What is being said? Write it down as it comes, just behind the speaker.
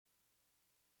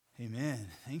Amen.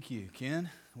 Thank you, Ken.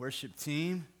 Worship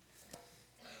team.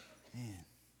 Man,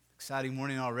 exciting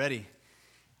morning already.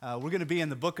 We're going to be in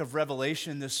the book of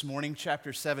Revelation this morning,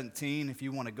 chapter 17. If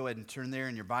you want to go ahead and turn there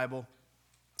in your Bible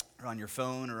or on your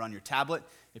phone or on your tablet.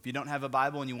 If you don't have a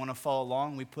Bible and you want to follow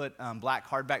along, we put black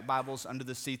hardback Bibles under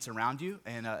the seats around you.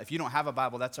 And if you don't have a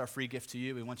Bible, that's our free gift to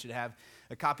you. We want you to have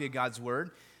a copy of God's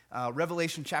Word.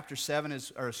 Revelation chapter 17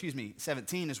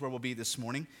 is where we'll be this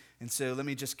morning. And so let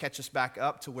me just catch us back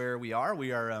up to where we are.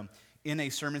 We are in a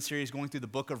sermon series going through the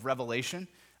book of Revelation.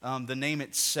 The name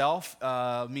itself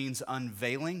means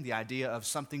unveiling, the idea of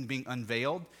something being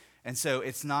unveiled. And so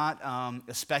it's not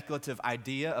a speculative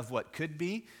idea of what could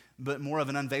be, but more of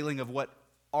an unveiling of what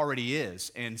already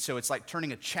is. And so it's like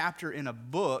turning a chapter in a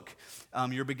book.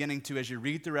 You're beginning to, as you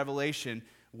read through Revelation,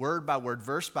 word by word,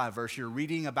 verse by verse, you're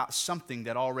reading about something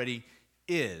that already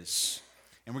is.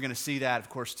 And we're going to see that, of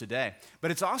course, today.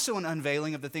 But it's also an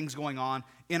unveiling of the things going on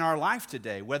in our life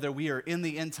today. Whether we are in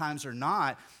the end times or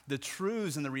not, the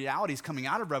truths and the realities coming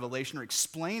out of Revelation are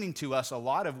explaining to us a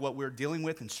lot of what we're dealing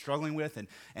with and struggling with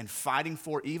and fighting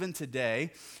for even today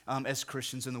as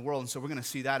Christians in the world. And so we're going to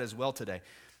see that as well today.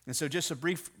 And so just a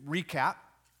brief recap.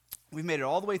 We've made it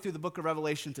all the way through the book of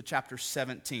Revelation to chapter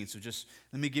 17. So just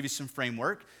let me give you some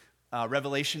framework.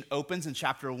 Revelation opens in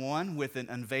chapter 1 with an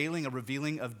unveiling, a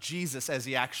revealing of Jesus as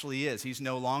he actually is. He's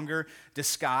no longer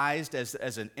disguised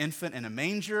as an infant in a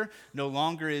manger. No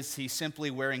longer is he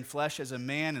simply wearing flesh as a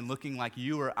man and looking like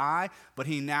you or I, but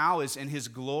he now is in his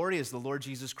glory as the Lord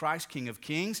Jesus Christ, King of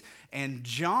Kings. And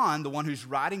John, the one who's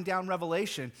writing down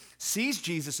Revelation, sees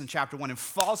Jesus in chapter 1 and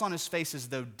falls on his face as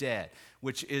though dead,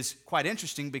 which is quite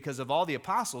interesting because of all the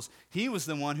apostles, he was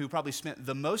the one who probably spent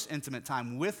the most intimate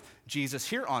time with Jesus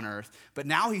here on earth, but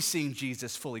now he's seeing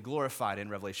Jesus fully glorified in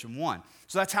Revelation 1.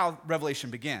 So that's how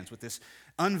Revelation begins, with this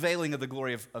unveiling of the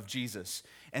glory of Jesus.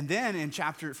 And then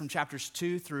from chapters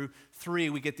 2 through 3,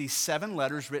 we get these 7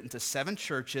 letters written to 7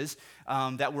 churches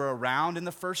that were around in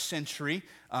the first century,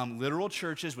 literal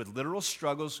churches with literal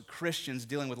struggles, Christians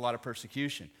dealing with a lot of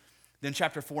persecution. Then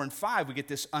chapter 4 and 5, we get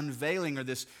this unveiling or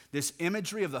this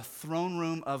imagery of the throne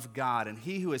room of God and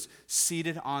he who is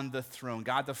seated on the throne,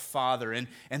 God the Father. And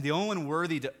the only one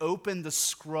worthy to open the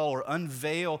scroll or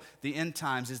unveil the end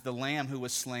times is the Lamb who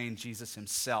was slain, Jesus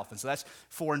himself. And so that's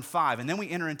 4 and 5. And then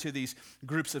we enter into these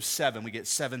groups of 7. We get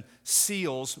 7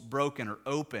 seals broken or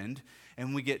opened.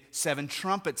 And we get 7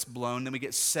 trumpets blown. Then we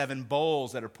get 7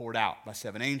 bowls that are poured out by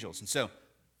 7 angels. And so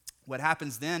what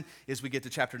happens then is we get to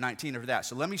chapter 19 of that.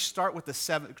 So let me start with the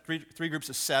three groups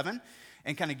of 7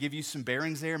 and kind of give you some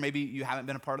bearings there. Maybe you haven't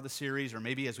been a part of the series, or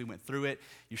maybe as we went through it,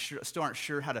 you still aren't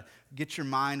sure how to get your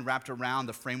mind wrapped around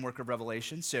the framework of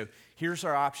Revelation. So here's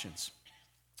our options.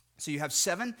 So you have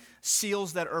 7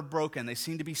 seals that are broken. They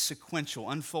seem to be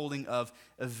sequential, unfolding of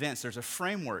events. There's a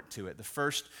framework to it. The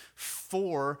first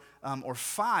 4 or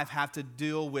 5 have to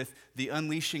deal with the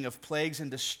unleashing of plagues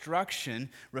and destruction,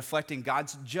 reflecting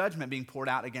God's judgment being poured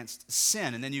out against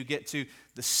sin. And then you get to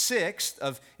the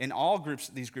 6th in all groups,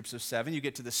 these groups of 7, you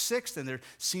get to the 6th, and there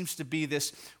seems to be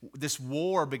this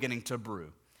war beginning to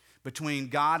brew between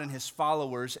God and his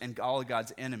followers and all of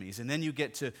God's enemies. And then you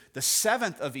get to the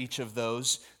 7th of each of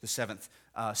those, the 7th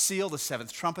seal, the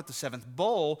 7th trumpet, the 7th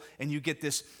bowl, and you get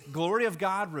this glory of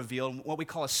God revealed, what we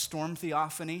call a storm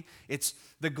theophany. It's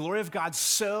the glory of God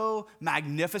so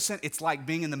magnificent, it's like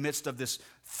being in the midst of this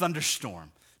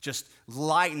thunderstorm. Just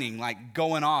lightning like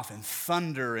going off and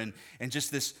thunder and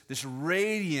just this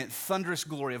radiant, thunderous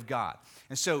glory of God.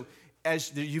 And so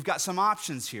as you've got some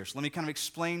options here. So let me kind of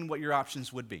explain what your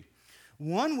options would be.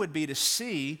 One would be to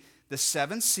see the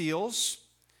 7 seals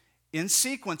in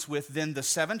sequence with then the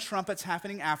 7 trumpets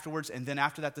happening afterwards, and then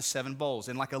after that the 7 bowls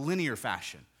in like a linear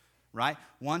fashion, right?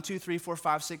 1, 2, 3, 4,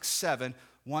 5, 6, 7.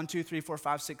 1, 2, 3, 4,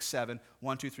 5, 6, 7.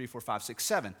 1, 2, 3, 4, 5, 6,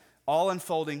 7. All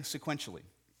unfolding sequentially.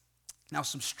 Now,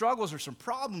 some struggles or some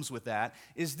problems with that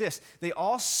is this. They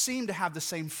all seem to have the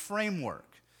same framework.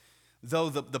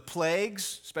 Though the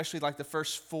plagues, especially like the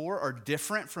first 4, are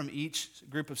different from each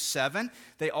group of 7,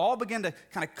 they all begin to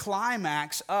kind of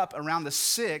climax up around the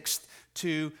 6th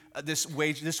to this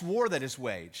war that is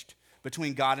waged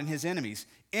between God and his enemies,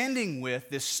 ending with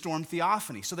this storm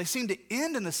theophany. So they seem to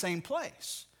end in the same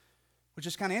place, which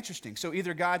is kind of interesting. So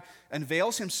either God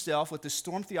unveils himself with this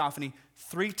storm theophany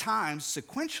 3 times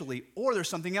sequentially, or there's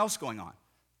something else going on.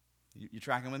 You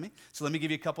tracking with me? So let me give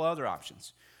you a couple other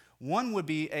options. One would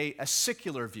be a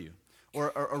secular view or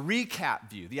a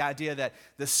recap view, the idea that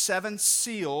the 7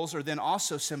 seals are then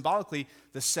also symbolically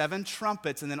the 7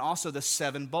 trumpets and then also the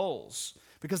 7 bowls,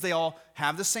 because they all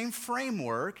have the same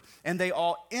framework and they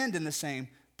all end in the same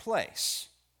place.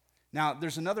 Now,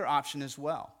 there's another option as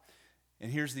well.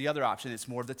 And here's the other option. It's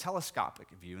more of the telescopic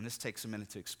view, and this takes a minute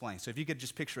to explain. So if you could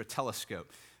just picture a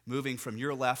telescope moving from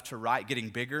your left to right, getting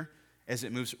bigger as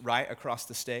it moves right across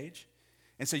the stage.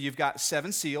 And so you've got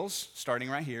 7 seals starting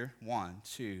right here. 1,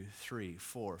 2, 3,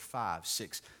 4, 5,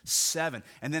 6, 7.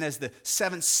 And then as the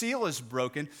 7th seal is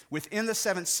broken, within the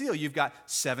 7th seal, you've got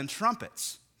 7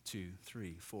 trumpets. 2,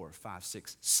 3, 4, 5,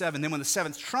 6, 7. Then when the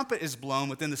 7th trumpet is blown,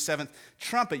 within the 7th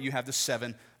trumpet, you have the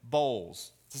 7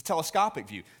 bowls. It's a telescopic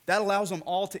view. That allows them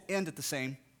all to end at the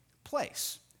same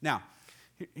place. Now,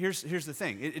 here's the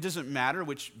thing. It doesn't matter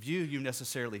which view you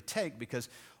necessarily take, because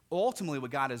ultimately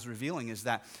what God is revealing is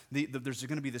that there's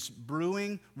going to be this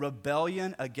brewing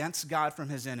rebellion against God from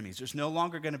his enemies. There's no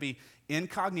longer going to be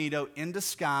incognito, in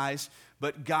disguise,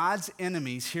 but God's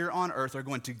enemies here on earth are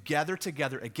going to gather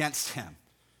together against him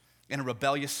in a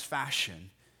rebellious fashion.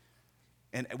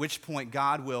 And at which point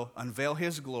God will unveil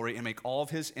his glory and make all of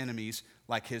his enemies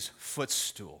like his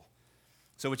footstool.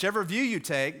 So whichever view you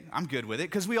take, I'm good with it,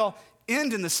 because we all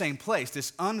end in the same place,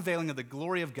 this unveiling of the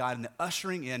glory of God and the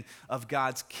ushering in of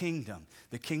God's kingdom.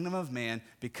 The kingdom of man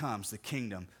becomes the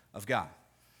kingdom of God.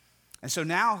 And so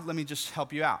now let me just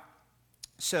help you out.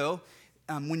 So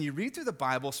when you read through the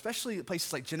Bible, especially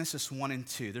places like Genesis 1 and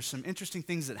 2, there's some interesting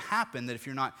things that happen that if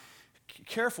you're not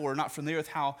careful or not familiar with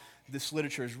how this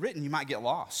literature is written, you might get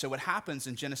lost. So what happens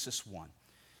in Genesis 1?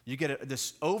 You get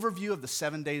this overview of the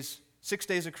 6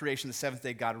 days of creation, the 7th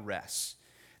day God rests.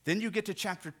 Then you get to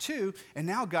chapter 2, and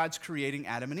now God's creating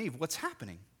Adam and Eve. What's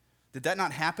happening? Did that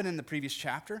not happen in the previous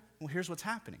chapter? Well, here's what's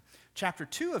happening. Chapter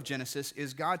 2 of Genesis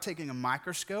is God taking a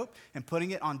microscope and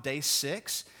putting it on day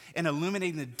 6 and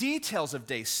illuminating the details of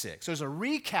day 6. So there's a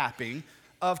recapping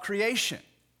of creation.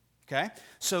 Okay?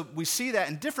 So we see that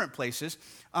in different places.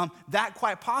 That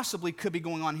quite possibly could be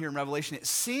going on here in Revelation. It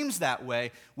seems that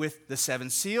way with the 7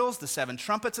 seals, the 7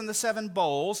 trumpets, and the 7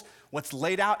 bowls, what's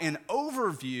laid out in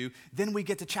overview. Then we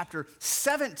get to chapter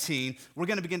 17. We're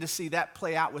going to begin to see that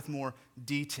play out with more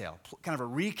detail, kind of a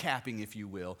recapping, if you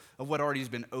will, of what already has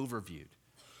been overviewed.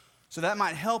 So that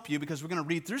might help you, because we're going to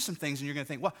read through some things and you're going to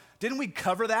think, well, didn't we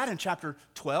cover that in chapter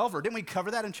 12, or didn't we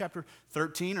cover that in chapter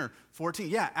 13 or 14?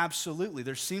 Yeah, absolutely.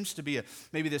 There seems to be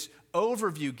maybe this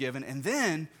overview given, and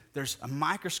then there's a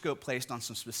microscope placed on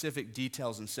some specific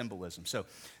details and symbolism. So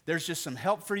there's just some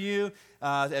help for you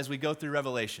as we go through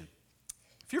Revelation.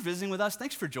 If you're visiting with us,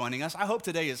 thanks for joining us. I hope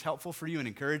today is helpful for you and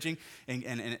encouraging,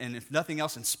 and if nothing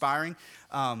else, inspiring.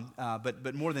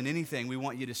 But more than anything, we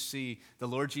want you to see the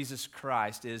Lord Jesus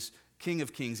Christ is King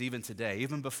of Kings even today.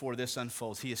 Even before this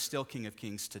unfolds, he is still King of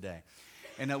Kings today.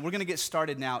 And we're going to get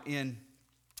started now in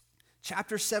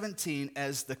chapter 17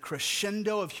 as the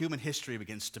crescendo of human history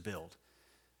begins to build.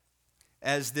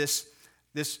 As this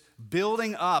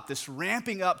building up, this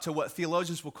ramping up to what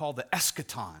theologians will call the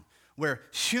eschaton, where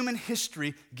human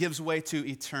history gives way to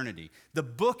eternity. The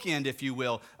bookend, if you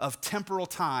will, of temporal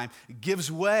time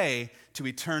gives way to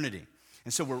eternity.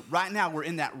 And so right now we're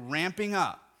in that ramping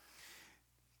up.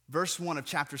 Verse 1 of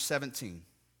chapter 17.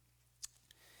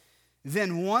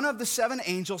 Then one of the 7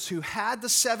 angels who had the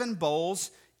 7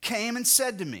 bowls came and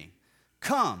said to me,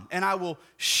 "Come, and I will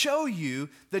show you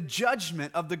the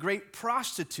judgment of the great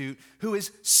prostitute who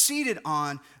is seated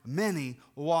on many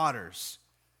waters,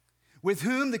 with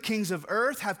whom the kings of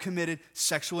earth have committed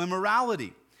sexual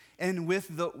immorality, and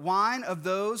with the wine of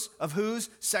those of whose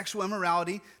sexual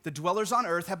immorality the dwellers on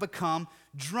earth have become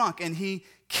drunk. And he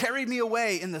carried me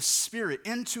away in the spirit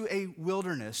into a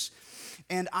wilderness,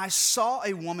 and I saw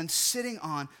a woman sitting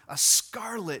on a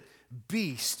scarlet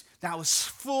beast that was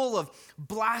full of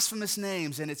blasphemous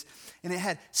names, and it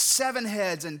had 7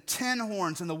 heads and 10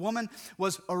 horns, and the woman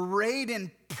was arrayed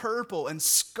in purple and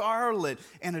scarlet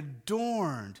and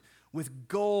adorned with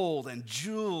gold and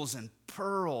jewels and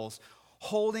pearls,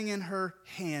 holding in her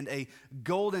hand a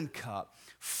golden cup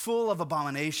full of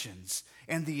abominations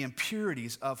and the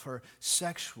impurities of her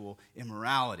sexual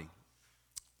immorality."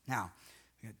 Now,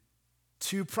 we got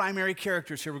 2 primary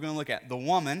characters here we're going to look at. The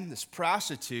woman, this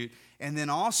prostitute, and then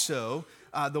also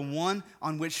the one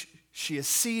on which she is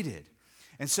seated.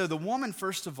 And so the woman,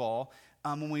 first of all,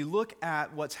 when we look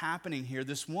at what's happening here,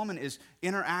 this woman is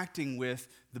interacting with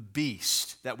the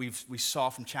beast that we saw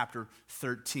from chapter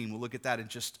 13. We'll look at that in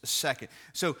just a second.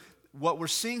 So what we're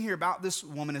seeing here about this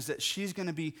woman is that she's going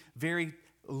to be very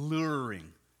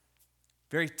luring,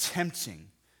 very tempting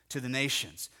to the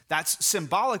nations. That's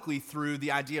symbolically through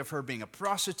the idea of her being a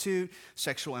prostitute,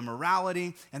 sexual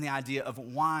immorality, and the idea of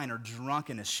wine or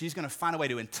drunkenness. She's going to find a way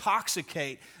to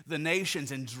intoxicate the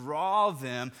nations and draw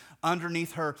them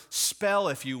underneath her spell,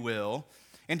 if you will,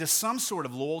 into some sort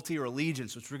of loyalty or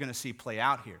allegiance, which we're going to see play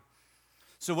out here.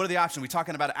 So what are the options? Are we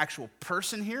talking about an actual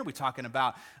person here? Are we talking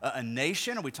about a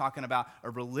nation? Are we talking about a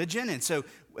religion? And so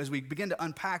as we begin to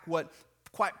unpack what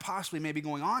quite possibly may be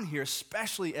going on here,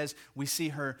 especially as we see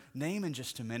her name in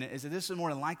just a minute, is that this is more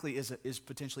than likely is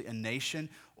potentially a nation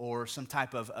or some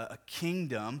type of a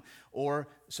kingdom or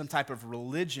some type of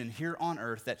religion here on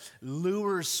earth that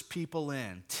lures people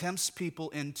in, tempts people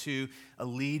into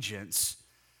allegiance.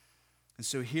 And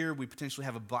so here we potentially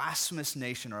have a blasphemous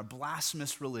nation or a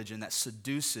blasphemous religion that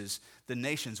seduces the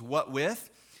nations. What with?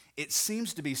 It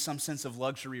seems to be some sense of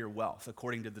luxury or wealth,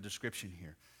 according to the description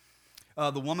here.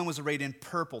 The woman was arrayed in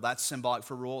purple, that's symbolic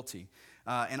for royalty,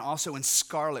 and also in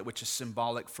scarlet, which is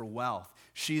symbolic for wealth.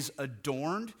 She's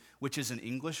adorned, which is an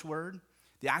English word.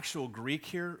 The actual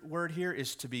Greek word here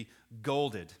is to be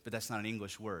golded, but that's not an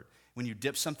English word. When you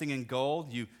dip something in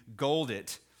gold, you gold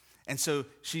it. And so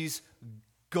she's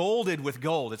golded with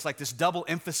gold. It's like this double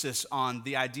emphasis on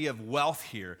the idea of wealth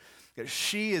here.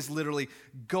 She is literally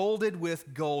golded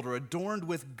with gold or adorned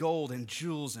with gold and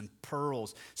jewels and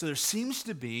pearls. So there seems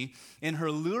to be in her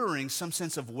luring some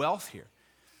sense of wealth here.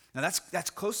 Now that's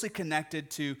closely connected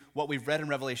to what we've read in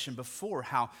Revelation before,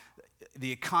 how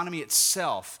the economy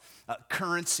itself,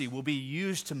 currency, will be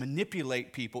used to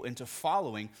manipulate people into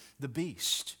following the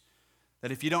beast.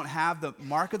 That if you don't have the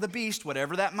mark of the beast,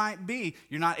 whatever that might be,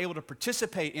 you're not able to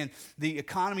participate in the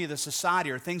economy of the society,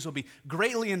 or things will be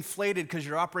greatly inflated because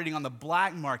you're operating on the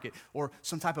black market or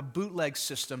some type of bootleg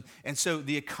system. And so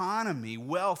the economy,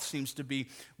 wealth, seems to be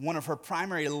one of her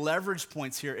primary leverage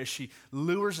points here as she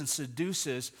lures and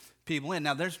seduces people in.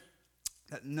 Now,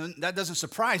 that doesn't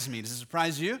surprise me. Does it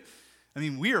surprise you? I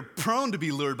mean, we are prone to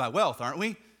be lured by wealth, aren't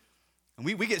we? And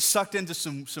we get sucked into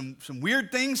some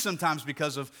weird things sometimes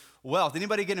because of wealth.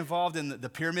 Anybody get involved in the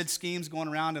pyramid schemes going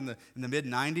around in the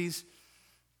mid-90s?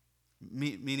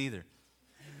 Me neither.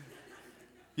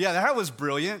 Yeah, that was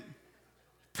brilliant.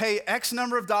 Pay X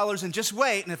number of dollars and just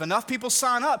wait, and if enough people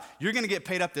sign up, you're going to get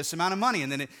paid up this amount of money,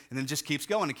 and then it just keeps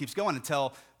going and keeps going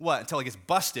until what? Until it gets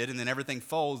busted, and then everything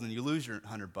folds, and you lose your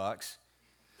 $100.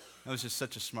 That was just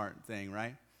such a smart thing,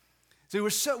 right?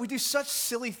 So we do such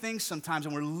silly things sometimes,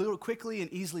 and we're quickly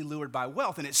and easily lured by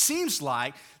wealth. And it seems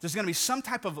like there's going to be some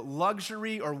type of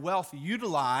luxury or wealth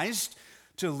utilized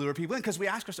to lure people in, because we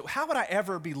ask ourselves, how would I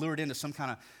ever be lured into some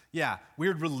kind of,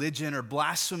 weird religion or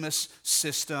blasphemous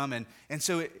system? And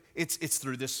so it's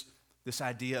through this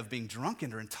idea of being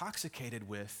drunken or intoxicated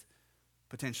with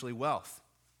potentially wealth.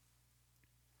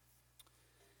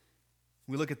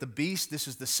 We look at the beast. This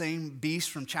is the same beast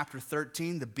from chapter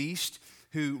 13, the beast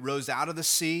who rose out of the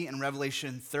sea in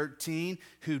Revelation 13,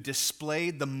 who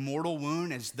displayed the mortal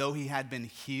wound as though he had been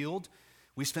healed.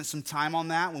 We spent some time on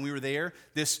that when we were there.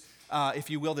 This, if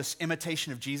you will, this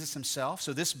imitation of Jesus himself.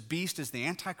 So this beast is the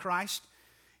Antichrist,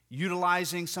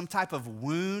 utilizing some type of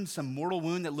wound, some mortal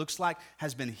wound that looks like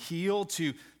has been healed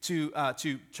to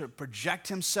project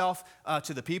himself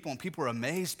to the people. And people are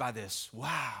amazed by this.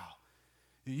 Wow,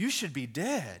 you should be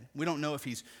dead. We don't know if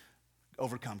he's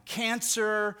overcome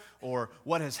cancer or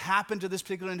what has happened to this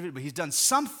particular individual, but he's done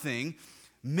something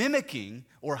mimicking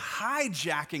or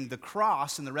hijacking the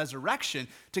cross and the resurrection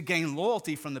to gain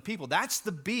loyalty from the people. That's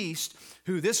the beast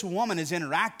who this woman is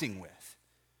interacting with.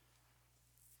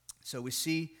 So we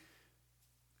see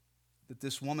that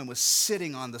this woman was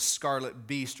sitting on the scarlet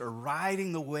beast or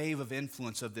riding the wave of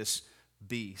influence of this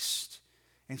beast.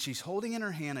 And she's holding in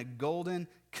her hand a golden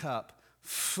cup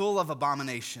full of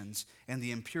abominations and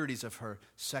the impurities of her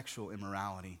sexual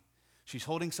immorality. She's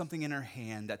holding something in her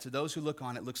hand that to those who look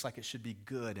on it looks like it should be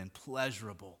good and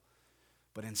pleasurable,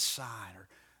 but inside are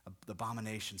the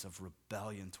abominations of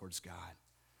rebellion towards God.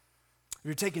 If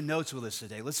you're taking notes with us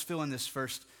today, let's fill in this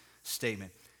first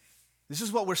statement. This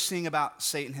is what we're seeing about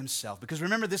Satan himself. Because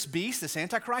remember, this beast, this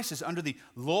Antichrist, is under the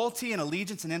loyalty and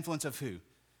allegiance and influence of who?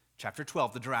 Chapter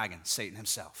 12, the dragon, Satan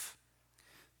himself.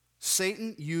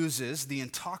 Satan uses the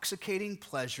intoxicating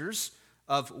pleasures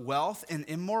of wealth and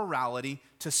immorality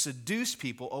to seduce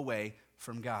people away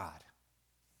from God.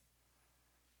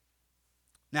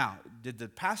 Now, did the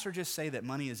pastor just say that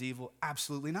money is evil?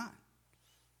 Absolutely not.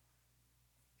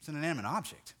 It's an inanimate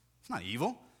object. It's not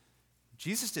evil.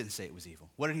 Jesus didn't say it was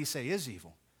evil. What did he say is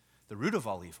evil? The root of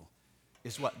all evil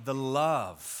is what? The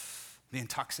love, the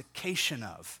intoxication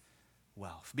of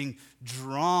wealth, being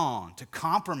drawn to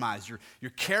compromise your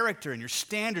character and your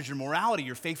standards, your morality,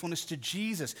 your faithfulness to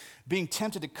Jesus. Being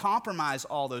tempted to compromise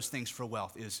all those things for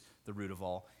wealth is the root of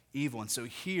all evil. And so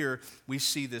here we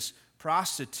see this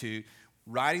prostitute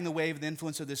riding the wave of the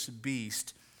influence of this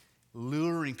beast,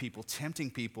 luring people,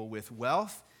 tempting people with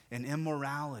wealth and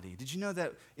immorality. Did you know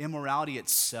that immorality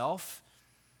itself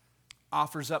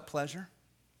offers up pleasure?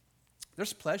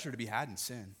 There's pleasure to be had in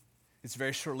sin. It's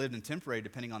very short-lived and temporary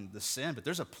depending on the sin, but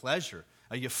there's a pleasure,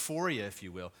 a euphoria, if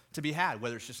you will, to be had,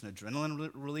 whether it's just an adrenaline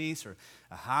release or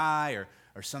a high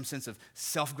or some sense of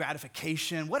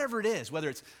self-gratification, whatever it is, whether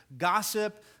it's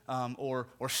gossip or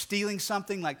stealing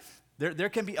something, like there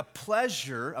can be a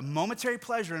pleasure, a momentary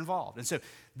pleasure involved. And so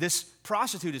this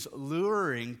prostitute is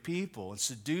luring people and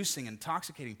seducing,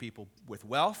 intoxicating people with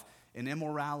wealth and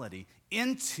immorality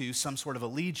into some sort of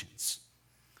allegiance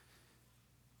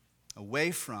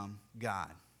away from God.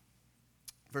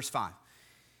 Verse 5.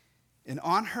 And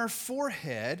on her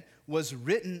forehead was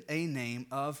written a name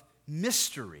of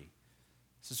mystery.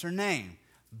 This is her name.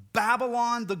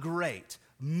 Babylon the Great,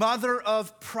 mother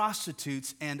of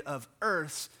prostitutes and of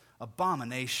earth's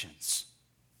abominations.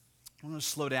 I'm going to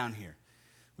slow down here.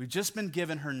 We've just been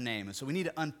given her name, and so we need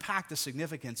to unpack the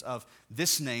significance of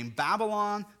this name,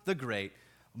 Babylon the Great,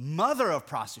 mother of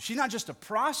prostitutes. She's not just a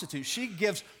prostitute, she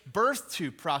gives birth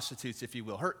to prostitutes, if you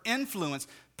will. Her influence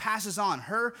passes on.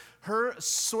 Her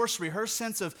sorcery, her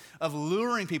sense of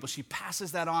luring people, she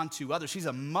passes that on to others. She's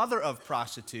a mother of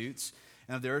prostitutes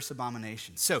and of the earth's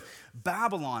abominations. So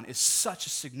Babylon is such a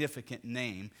significant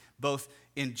name, both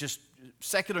in just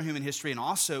secular human history and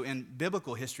also in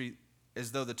biblical history,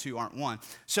 as though the two aren't one.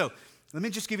 So let me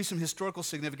just give you some historical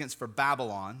significance for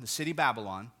Babylon, the city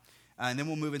Babylon, and then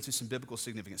we'll move into some biblical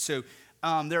significance. So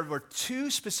there were two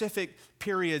specific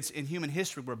periods in human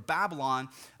history where Babylon,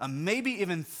 maybe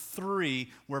even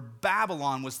three, where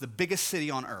Babylon was the biggest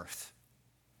city on earth.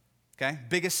 Okay,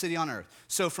 biggest city on earth.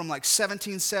 So from like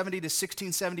 1770 to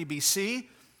 1670 BC,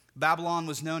 Babylon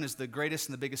was known as the greatest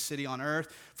and the biggest city on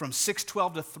earth. From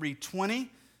 612 to 320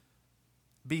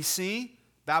 BC,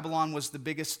 Babylon was the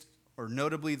biggest, or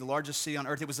notably the largest city on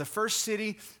earth. It was the first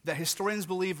city that historians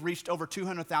believe reached over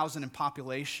 200,000 in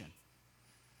population.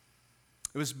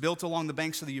 It was built along the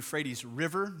banks of the Euphrates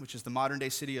River, which is the modern-day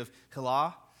city of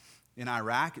Hillah in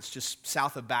Iraq. It's just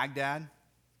south of Baghdad.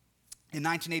 In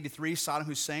 1983, Saddam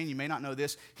Hussein, you may not know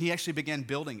this, he actually began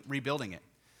rebuilding it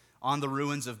on the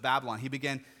ruins of Babylon. He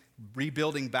began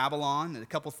rebuilding Babylon, and a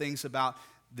couple things about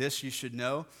this you should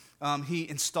know. He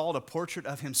installed a portrait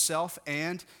of himself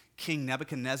and King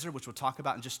Nebuchadnezzar, which we'll talk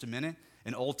about in just a minute,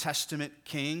 an Old Testament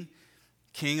king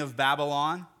of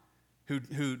Babylon,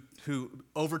 who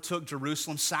overtook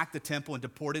Jerusalem, sacked the temple, and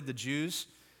deported the Jews.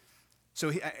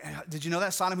 So did you know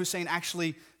that Saddam Hussein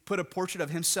actually put a portrait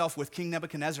of himself with King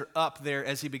Nebuchadnezzar up there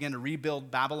as he began to rebuild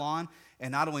Babylon?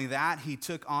 And not only that, he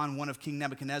took on one of King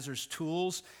Nebuchadnezzar's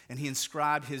tools and he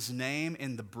inscribed his name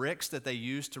in the bricks that they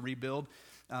used to rebuild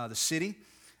the city.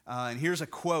 And here's a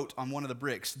quote on one of the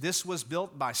bricks. "This was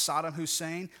built by Saddam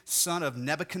Hussein, son of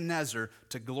Nebuchadnezzar,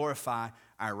 to glorify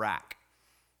Iraq."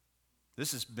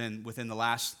 This has been within the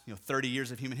last 30 years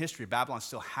of human history. Babylon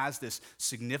still has this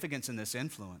significance and this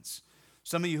influence.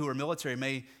 Some of you who are military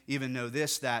may even know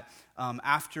this, that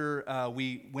after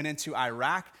we went into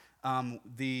Iraq,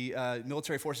 the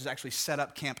military forces actually set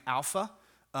up Camp Alpha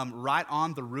right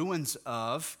on the ruins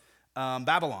of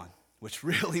Babylon, which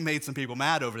really made some people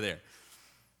mad over there.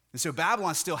 And so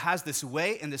Babylon still has this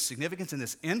weight and this significance and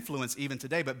this influence even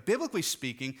today. But biblically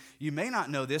speaking, you may not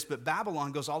know this, but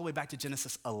Babylon goes all the way back to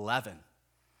Genesis 11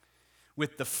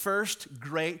 with the first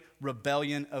great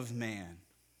rebellion of man.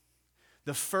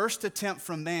 The first attempt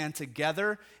from man to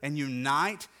gather and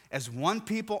unite as one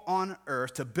people on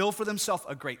earth to build for themselves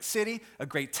a great city, a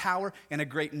great tower, and a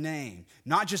great name.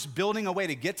 Not just building a way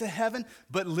to get to heaven,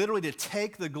 but literally to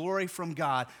take the glory from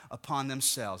God upon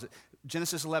themselves.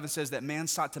 Genesis 11 says that man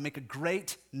sought to make a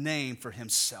great name for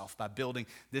himself by building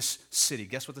this city.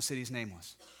 Guess what the city's name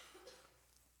was?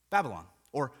 Babylon,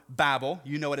 or Babel.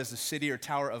 You know it as the city or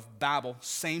tower of Babel.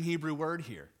 Same Hebrew word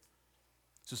here.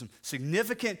 So some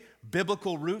significant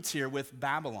biblical roots here with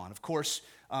Babylon. Of course,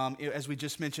 as we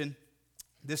just mentioned,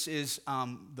 this is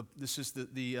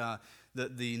the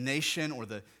nation or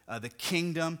the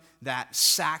kingdom that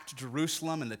sacked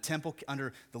Jerusalem and the temple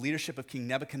under the leadership of King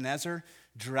Nebuchadnezzar,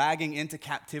 dragging into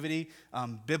captivity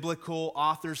biblical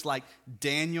authors like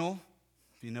Daniel.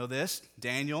 If you know this,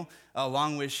 Daniel,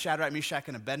 along with Shadrach, Meshach,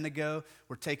 and Abednego,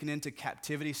 were taken into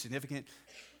captivity, significant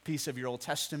piece of your Old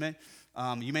Testament.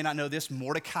 You may not know this,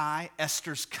 Mordecai,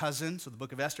 Esther's cousin, so the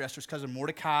book of Esther, Esther's cousin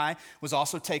Mordecai was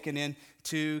also taken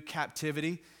into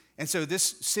captivity. And so this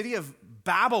city of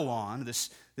Babylon,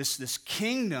 this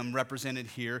kingdom represented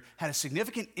here, had a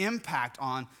significant impact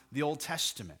on the Old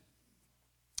Testament.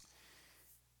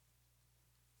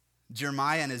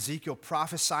 Jeremiah and Ezekiel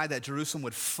prophesied that Jerusalem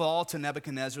would fall to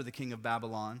Nebuchadnezzar, the king of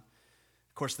Babylon.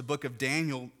 Of course, the book of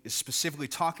Daniel is specifically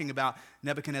talking about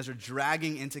Nebuchadnezzar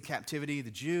dragging into captivity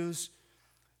the Jews.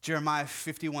 Jeremiah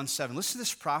 51:7. Listen to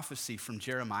this prophecy from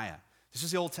Jeremiah. This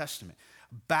is the Old Testament.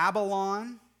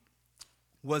 Babylon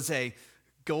was a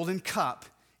golden cup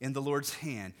in the Lord's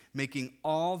hand, making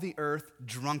all the earth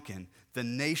drunken. The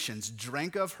nations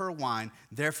drank of her wine,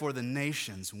 therefore the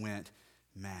nations went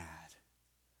mad.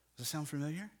 Does that sound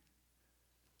familiar?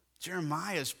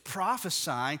 Jeremiah is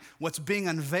prophesying what's being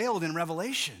unveiled in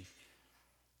Revelation.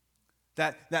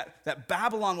 That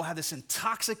Babylon will have this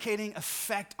intoxicating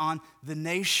effect on the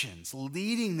nations,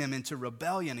 leading them into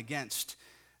rebellion against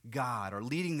God or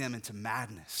leading them into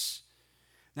madness.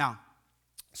 Now,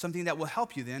 something that will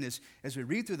help you then is, as we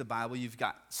read through the Bible, you've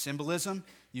got symbolism,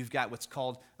 you've got what's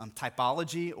called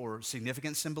typology or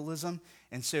significant symbolism.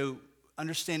 And so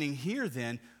understanding here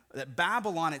then that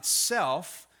Babylon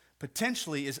itself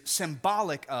potentially is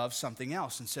symbolic of something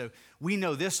else. And so we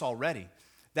know this already,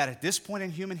 that at this point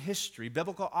in human history,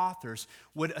 biblical authors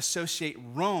would associate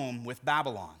Rome with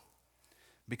Babylon,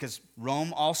 because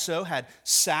Rome also had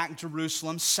sacked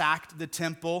Jerusalem, sacked the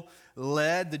temple,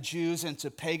 led the Jews into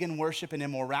pagan worship and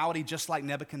immorality, just like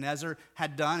Nebuchadnezzar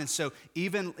had done. And so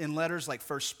even in letters like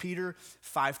 1 Peter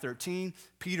 5:13,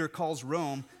 Peter calls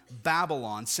Rome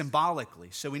Babylon symbolically.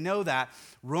 So we know that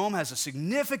Rome has a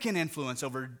significant influence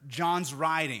over John's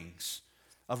writings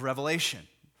of Revelation.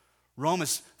 Rome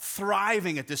is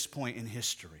thriving at this point in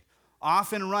history,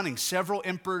 off and running, several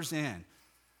emperors in.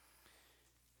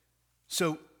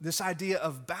 So this idea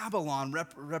of Babylon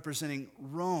representing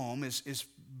Rome is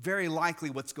very likely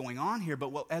what's going on here.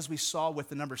 But as we saw with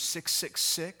the number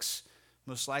 666,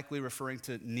 most likely referring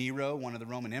to Nero, one of the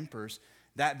Roman emperors,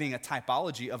 that being a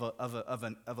typology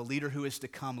of a leader who is to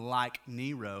come like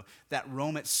Nero, that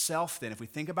Rome itself then, if we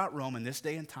think about Rome in this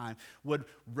day and time, would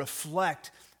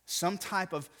reflect some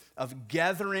type of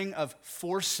gathering of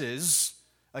forces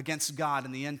against God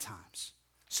in the end times.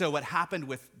 So what happened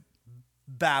with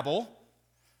Babel,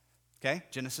 okay,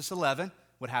 Genesis 11,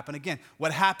 would happen again.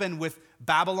 What happened with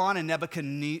Babylon and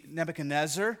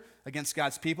Nebuchadnezzar against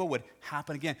God's people would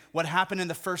happen again. What happened in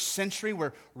the first century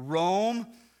where Rome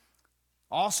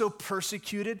also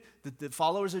persecuted the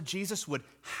followers of Jesus would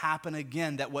happen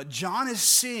again. That what John is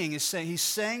seeing is saying, he's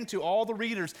saying to all the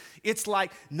readers, it's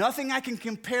like nothing I can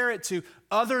compare it to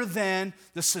other than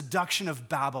the seduction of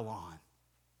Babylon.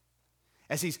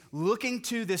 As he's looking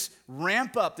to this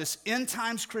ramp up, this end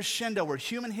times crescendo where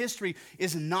human history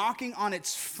is knocking on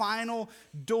its final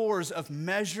doors of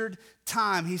measured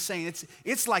time, he's saying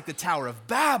it's like the Tower of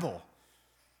Babel.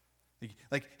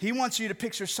 Like he wants you to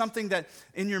picture something that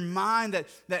in your mind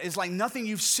that is like nothing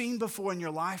you've seen before in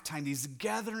your lifetime, this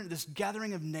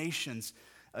gathering of nations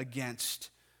against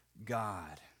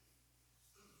God.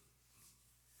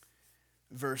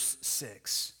 Verse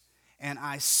 6, and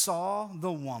I saw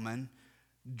the woman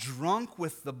drunk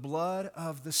with the blood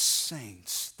of the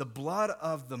saints, the blood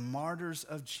of the martyrs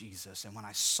of Jesus. And when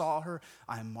I saw her,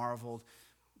 I marveled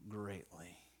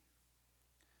greatly.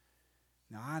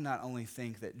 Now, I not only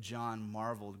think that John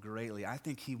marveled greatly, I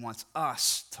think he wants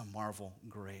us to marvel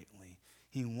greatly.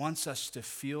 He wants us to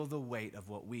feel the weight of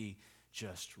what we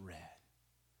just read.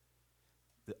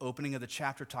 The opening of the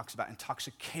chapter talks about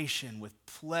intoxication with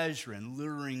pleasure and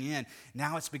luring in.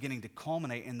 Now it's beginning to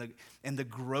culminate in the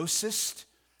grossest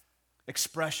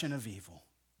expression of evil,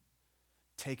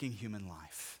 taking human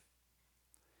life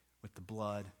with the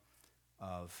blood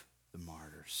of the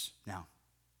martyrs. Now,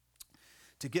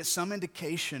 to get some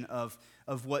indication of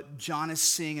what John is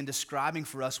seeing and describing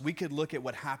for us, we could look at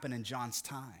what happened in John's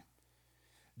time.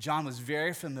 John was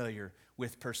very familiar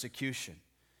with persecution.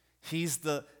 He's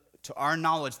to our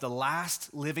knowledge, the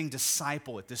last living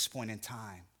disciple at this point in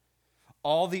time.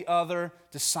 All the other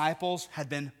disciples had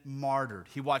been martyred.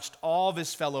 He watched all of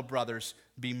his fellow brothers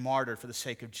be martyred for the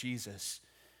sake of Jesus.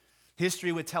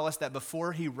 History would tell us that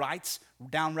before he writes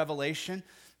down Revelation,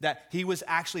 that he was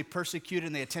actually persecuted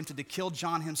and they attempted to kill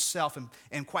John himself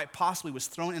and quite possibly was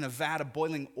thrown in a vat of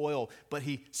boiling oil, but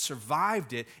he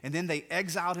survived it, and then they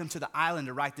exiled him to the island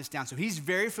to write this down. So he's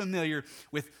very familiar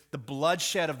with the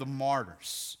bloodshed of the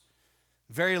martyrs.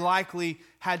 Very likely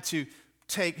had to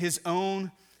take his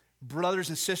own brothers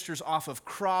and sisters off of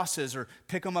crosses or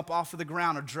pick them up off of the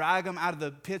ground or drag them out of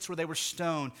the pits where they were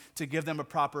stoned to give them a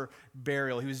proper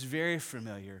burial. He was very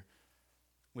familiar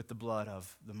with the blood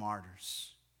of the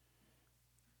martyrs.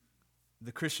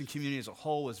 The Christian community as a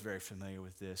whole was very familiar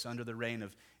with this. Under the reign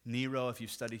of Nero, if you've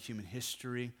studied human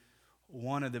history,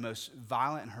 one of the most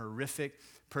violent and horrific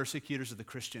persecutors of the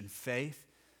Christian faith,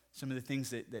 some of the things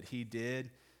that he did,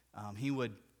 he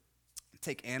would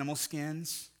take animal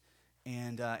skins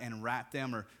and wrap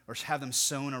them or have them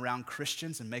sewn around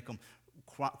Christians and make them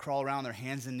crawl around their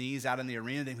hands and knees out in the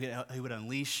arena. Then he would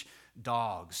unleash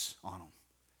dogs on them.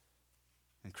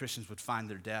 And Christians would find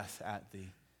their death at the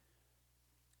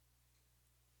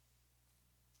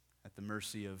at the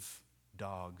mercy of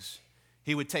dogs.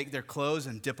 He would take their clothes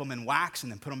and dip them in wax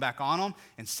and then put them back on them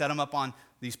and set them up on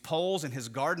these poles in his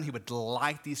garden. He would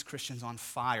light these Christians on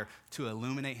fire to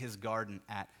illuminate his garden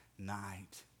at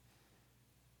night.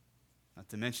 Not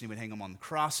to mention, he would hang them on the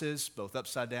crosses, both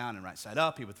upside down and right side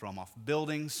up. He would throw them off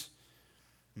buildings.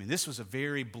 I mean, this was a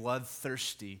very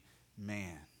bloodthirsty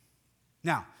man.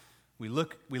 Now, we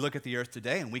look at the earth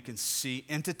today and we can see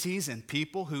entities and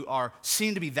people who are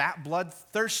seen to be that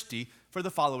bloodthirsty for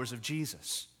the followers of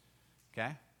Jesus.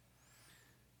 Okay?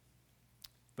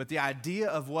 But the idea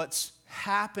of what's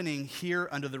happening here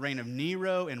under the reign of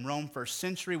Nero in Rome first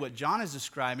century, what John is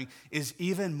describing, is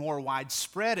even more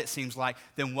widespread, it seems like,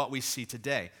 than what we see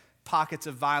today. Pockets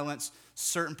of violence,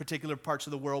 certain particular parts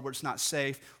of the world where it's not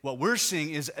safe. What we're seeing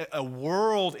is a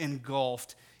world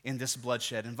engulfed in this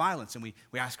bloodshed and violence. And we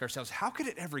ask ourselves, how could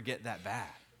it ever get that bad?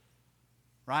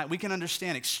 Right? We can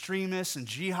understand extremists and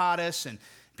jihadists and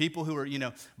people who are,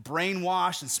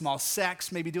 brainwashed and small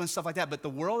sects maybe doing stuff like that. But the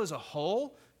world as a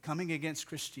whole coming against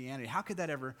Christianity, how could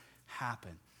that ever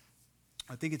happen?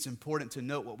 I think it's important to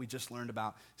note what we just learned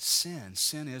about sin.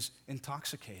 Sin is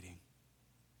intoxicating.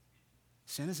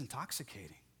 Sin is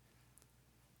intoxicating.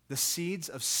 The seeds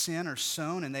of sin are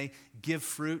sown and they give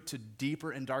fruit to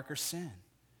deeper and darker sin.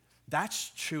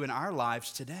 That's true in our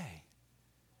lives today.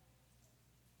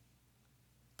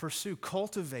 Pursue,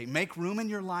 cultivate, make room in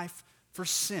your life for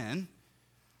sin.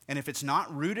 And if it's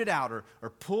not rooted out or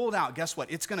pulled out, guess what?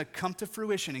 It's going to come to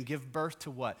fruition and give birth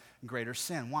to what? Greater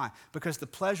sin. Why? Because the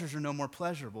pleasures are no more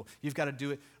pleasurable. You've got to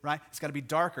do it, right? It's got to be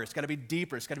darker. It's got to be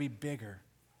deeper. It's got to be bigger.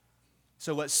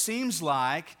 So what seems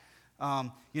like,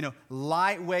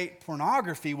 lightweight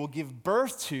pornography will give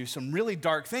birth to some really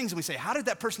dark things. And we say, how did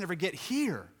that person ever get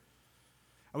here?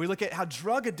 Or we look at how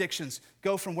drug addictions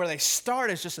go from where they start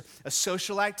as just a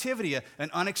social activity, an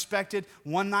unexpected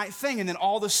one-night thing, and then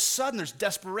all of a sudden there's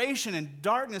desperation and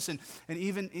darkness and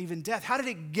even death. How did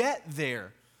it get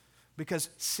there? Because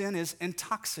sin is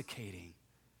intoxicating.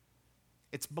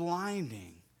 It's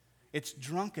blinding. It's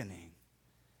drunkening.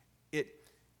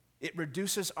 It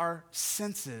reduces our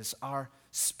senses. Our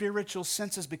spiritual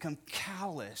senses become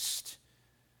calloused.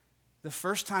 The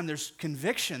first time there's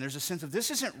conviction, there's a sense of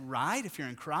this isn't right if you're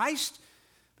in Christ,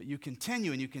 but you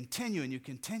continue and you continue and you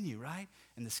continue, right?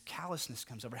 And this callousness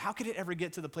comes over. How could it ever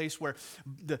get to the place where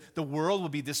the world will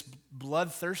be this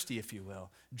bloodthirsty, if you will,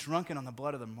 drunken on the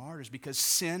blood of the martyrs? Because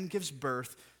sin gives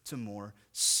birth to more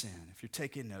sin. If you're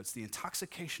taking notes, the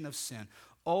intoxication of sin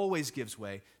always gives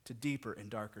way to deeper and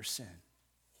darker sin.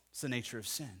 It's the nature of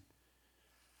sin.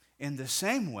 In the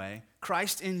same way,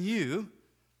 Christ in you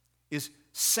is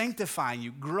sanctifying you,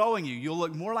 growing you. You'll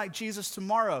look more like Jesus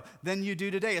tomorrow than you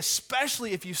do today,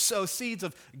 especially if you sow seeds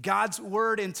of God's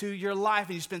word into your life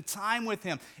and you spend time with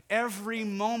him. Every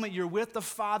moment you're with the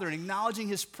Father and acknowledging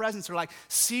his presence are like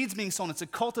seeds being sown. It's a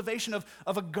cultivation of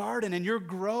a garden, and you're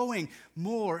growing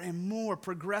more and more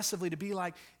progressively to be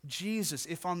like Jesus.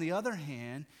 If, on the other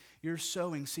hand, you're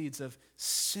sowing seeds of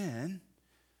sin,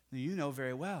 then you know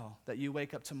very well that you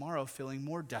wake up tomorrow feeling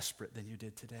more desperate than you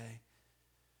did today.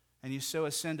 And you sow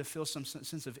a sin to feel some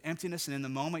sense of emptiness, and in the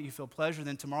moment you feel pleasure,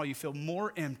 then tomorrow you feel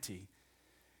more empty.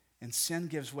 And sin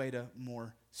gives way to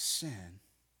more sin.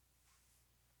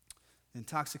 The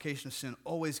intoxication of sin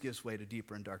always gives way to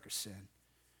deeper and darker sin.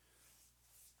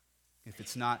 If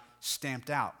it's not stamped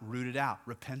out, rooted out,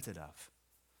 repented of.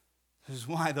 This is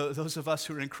why those of us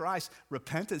who are in Christ,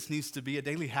 repentance needs to be a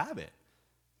daily habit,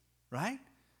 right?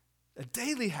 A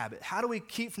daily habit. How do we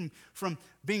keep from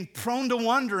being prone to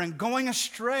wander and going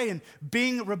astray and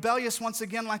being rebellious once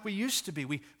again like we used to be?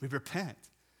 We repent.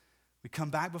 We come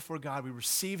back before God. We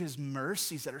receive his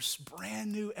mercies that are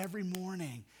brand new every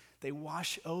morning. They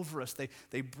wash over us.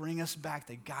 They bring us back.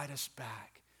 They guide us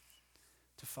back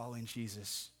to following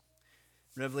Jesus.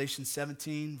 Revelation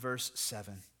 17, verse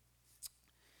 7.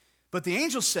 But the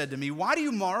angel said to me, "Why do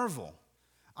you marvel?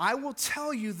 I will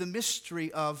tell you the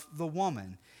mystery of the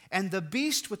woman and the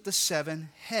beast with the 7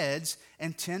 heads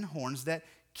and 10 horns that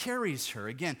carries her."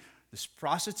 Again, this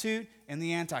prostitute and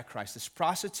the Antichrist. This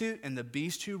prostitute and the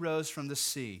beast who rose from the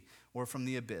sea or from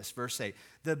the abyss. Verse 8.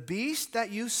 The beast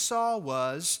that you saw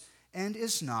was and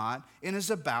is not and is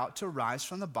about to rise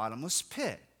from the bottomless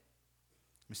pit.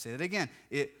 Let me say that again.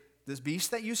 This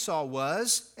beast that you saw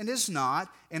was and is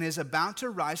not and is about to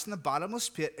rise from the bottomless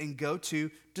pit and go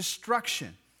to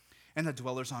destruction. And the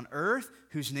dwellers on earth,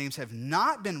 whose names have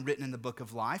not been written in the book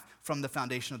of life from the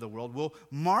foundation of the world, will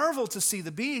marvel to see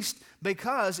the beast,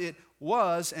 because it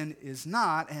was and is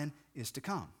not and is to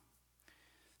come.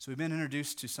 So we've been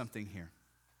introduced to something here.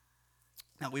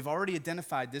 Now, we've already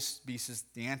identified this beast as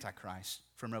the Antichrist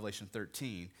from Revelation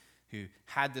 13, who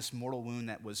had this mortal wound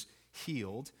that was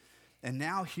healed. And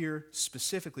now here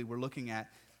specifically we're looking at,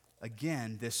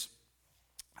 again, this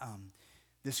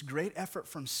great effort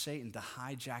from Satan to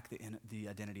hijack the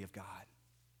identity of God.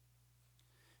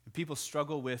 And people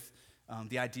struggle with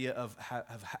the idea of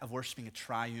worshiping a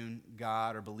triune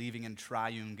God or believing in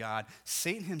triune God.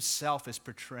 Satan himself is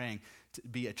portraying to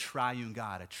be a triune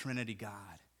God, a Trinity God,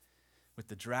 with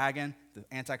the dragon, the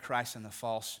Antichrist, and the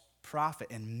false prophet,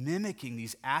 and mimicking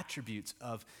these attributes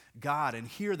of God. And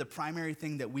here the primary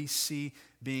thing that we see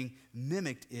being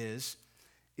mimicked is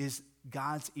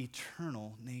God's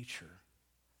eternal nature.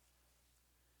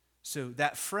 So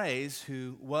that phrase,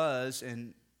 who was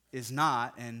and is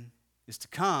not and is to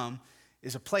come,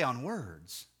 is a play on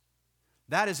words.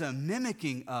 That is a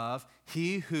mimicking of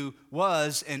he who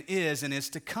was and is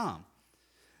to come.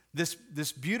 This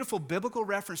beautiful biblical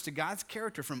reference to God's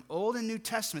character from Old and New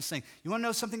Testament saying, you want to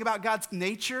know something about God's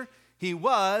nature? He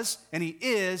was and he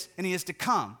is to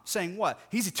come. Saying what?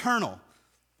 He's eternal.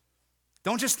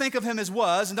 Don't just think of him as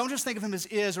was, and don't just think of him as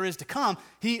is or is to come.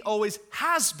 He always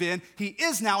has been, he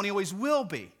is now, and he always will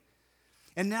be.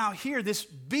 And now here, this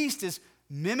beast is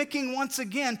mimicking once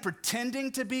again,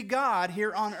 pretending to be God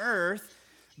here on earth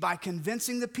by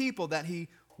convincing the people that he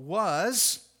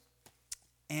was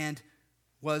and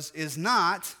is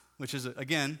not, which is,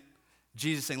 again,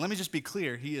 Jesus saying, let me just be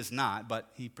clear, he is not, but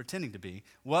he pretending to be,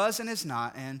 was and is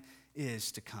not and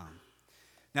is to come.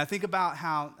 Now think about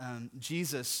how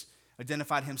Jesus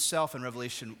identified himself in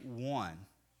Revelation 1.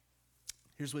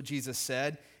 Here's what Jesus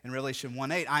said in Revelation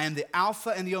 1:8. I am the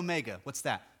Alpha and the Omega. What's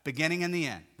that? Beginning and the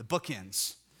end, the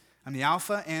bookends. I'm the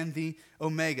Alpha and the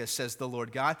Omega, says the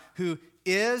Lord God, who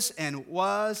is and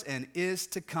was and is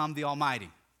to come, the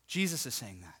Almighty. Jesus is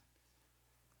saying that.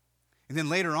 And then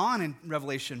later on in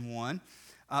Revelation 1,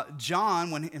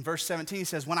 John, in verse 17, he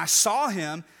says, when I saw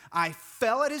him, I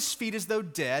fell at his feet as though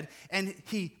dead,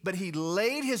 but he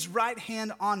laid his right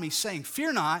hand on me, saying,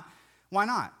 fear not. Why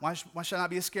not? Why should I not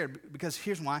be scared? Because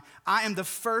here's why. I am the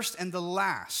first and the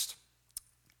last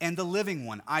and the living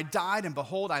one. I died, and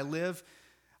behold, I live.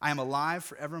 I am alive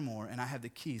forevermore, and I have the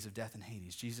keys of death and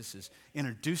Hades. Jesus is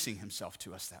introducing himself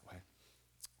to us that way.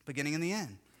 Beginning and the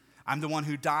end. I'm the one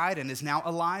who died and is now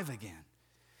alive again.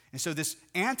 And so this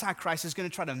Antichrist is going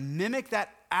to try to mimic that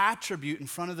attribute in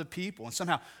front of the people and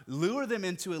somehow lure them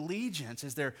into allegiance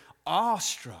as they're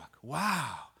awestruck.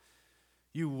 Wow,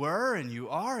 you were and you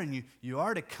are and you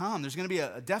are to come. There's going to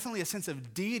be definitely a sense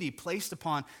of deity placed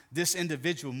upon this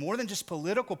individual. More than just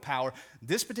political power,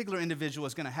 this particular individual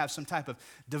is going to have some type of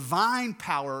divine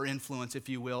power or influence, if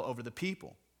you will, over the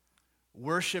people.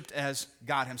 Worshipped as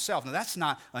God himself. Now that's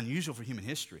not unusual for human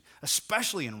history,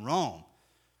 especially in Rome.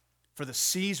 For the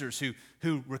Caesars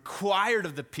who required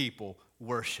of the people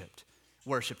worship,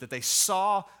 that they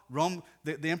saw Rome,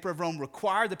 the emperor of Rome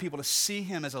required the people to see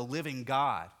him as a living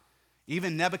God.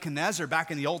 Even Nebuchadnezzar back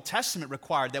in the Old Testament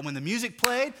required that when the music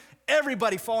played,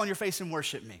 everybody fall on your face and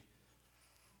worship me.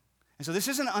 And so this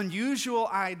is an unusual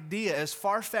idea, as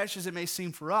far-fetched as it may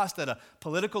seem for us, that a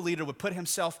political leader would put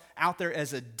himself out there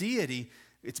as a deity.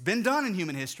 It's been done in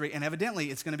human history, and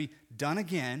evidently it's going to be done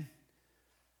again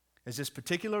as this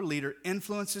particular leader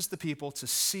influences the people to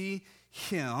see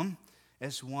him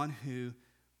as one who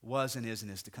was and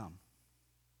is to come.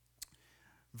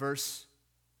 Verse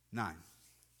 9.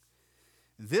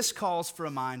 This calls for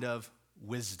a mind of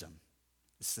wisdom.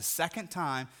 It's the second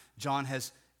time John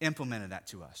has implemented that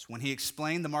to us. When he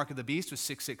explained the mark of the beast with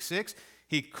 666,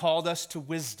 he called us to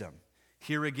wisdom.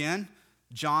 Here again,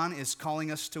 John is calling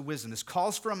us to wisdom. This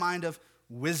calls for a mind of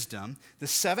wisdom. The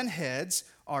 7 heads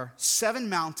are 7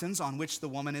 mountains on which the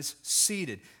woman is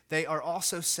seated. They are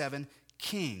also 7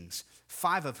 kings,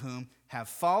 5 of whom have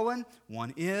fallen,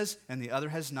 1 is, and the other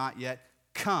has not yet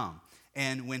come.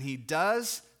 And when he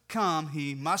does come,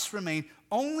 he must remain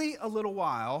only a little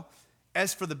while.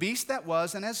 As for the beast that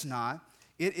was and is not,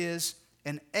 it is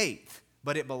an 8th,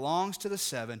 but it belongs to the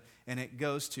 7, and it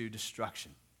goes to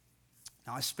destruction.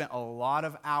 Now, I spent a lot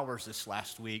of hours this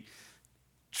last week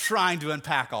trying to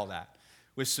unpack all that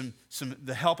with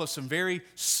the help of some very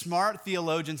smart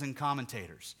theologians and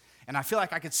commentators. And I feel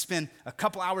like I could spend a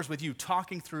couple hours with you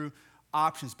talking through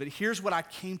options. But here's what I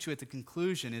came to at the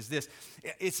conclusion is this.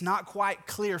 It's not quite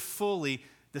clear fully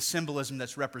the symbolism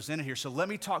that's represented here. So let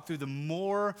me talk through the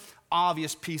more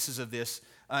obvious pieces of this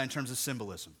in terms of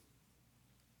symbolism.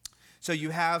 So you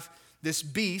have this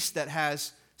beast that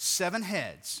has 7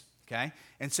 heads, okay?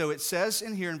 And so it says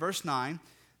in here in verse 9,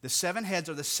 the 7 heads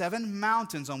are the 7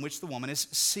 mountains on which the woman is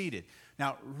seated.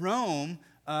 Now, Rome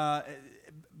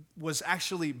was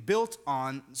actually built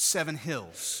on 7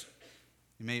 hills.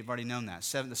 You may have already known that.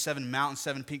 The 7 mountains,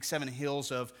 7 peaks, 7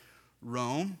 hills of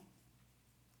Rome.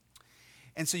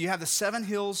 And so you have the 7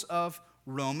 hills of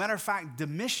Rome. Matter of fact,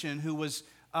 Domitian, who was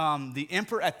the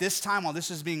emperor at this time while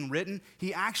this is being written,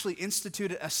 he actually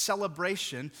instituted a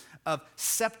celebration of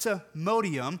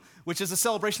Septimodium, which is a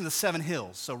celebration of the 7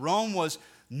 hills. So Rome was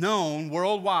known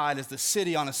worldwide as the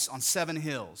city on 7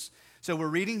 hills. So we're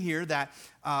reading here that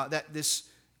this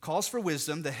calls for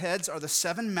wisdom. The heads are the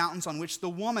 7 mountains on which the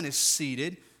woman is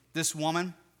seated. This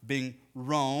woman being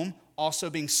Rome, also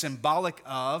being symbolic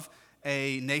of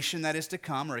a nation that is to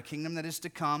come or a kingdom that is to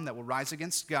come that will rise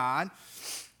against God.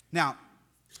 Now,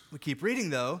 we keep reading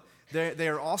though. They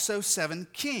are also 7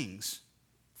 kings,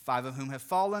 5 of whom have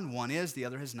fallen. 1 is, the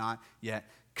other has not yet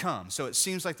come. So it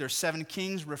seems like there's 7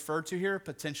 kings referred to here,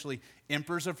 potentially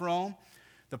emperors of Rome.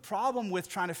 The problem with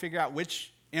trying to figure out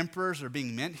which emperors are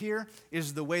being meant here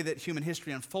is the way that human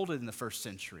history unfolded in the first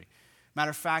century.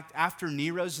 Matter of fact, after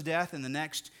Nero's death in the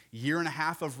next year and a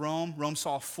half of Rome, Rome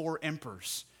saw 4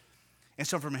 emperors. And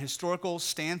so from a historical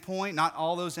standpoint, not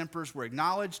all those emperors were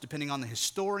acknowledged, depending on the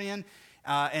historian.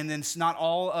 And then not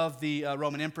all of the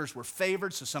Roman emperors were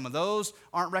favored, so some of those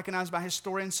aren't recognized by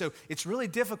historians. So it's really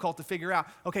difficult to figure out,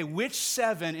 okay, which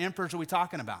 7 emperors are we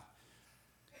talking about?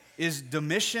 Is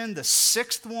Domitian the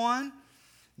 6th one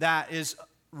that is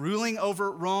ruling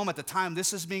over Rome at the time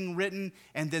this is being written,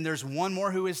 and then there's 1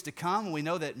 more who is to come? We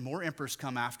know that more emperors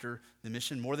come after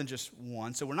Domitian, more than just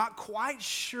 1. So we're not quite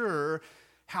sure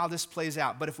how this plays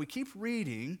out. But if we keep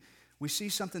reading, we see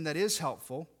something that is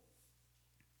helpful.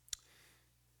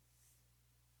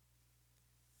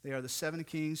 They are the 7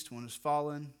 kings. 1 has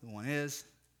fallen, the 1 is.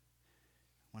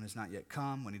 1 has not yet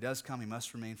come. When he does come, he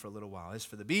must remain for a little while. As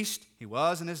for the beast, he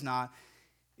was and is not.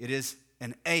 It is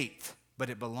an 8th, but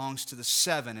it belongs to the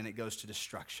 7, and it goes to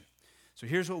destruction. So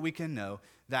here's what we can know,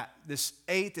 that this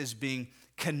 8th is being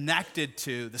connected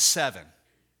to the 7.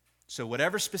 So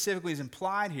whatever specifically is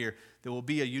implied here, there will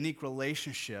be a unique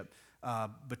relationship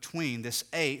between this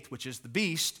 8th, which is the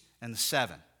beast, and the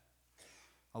 7.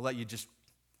 I'll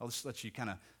just let you kind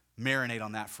of marinate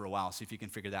on that for a while, see if you can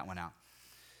figure that one out.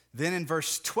 Then in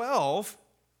verse 12,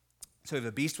 so we have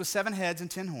a beast with 7 heads and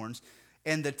 10 horns,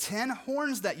 and the 10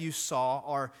 horns that you saw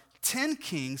are 10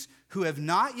 kings who have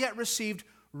not yet received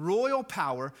royal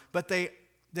power, but they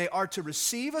are to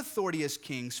receive authority as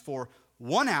kings for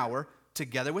 1 hour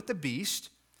together with the beast.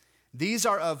 These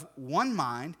are of one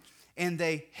mind, and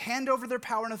they hand over their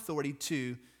power and authority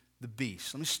to the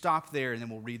beast. Let me stop there, and then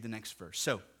we'll read the next verse.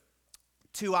 So,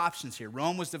 2 options here.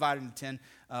 Rome was divided into 10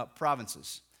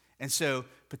 provinces. And so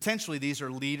potentially these are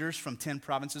leaders from 10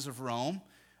 provinces of Rome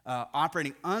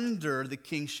operating under the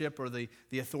kingship or the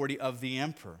authority of the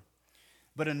emperor.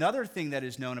 But another thing that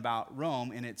is known about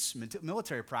Rome in its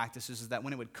military practices is that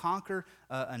when it would conquer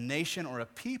a nation or a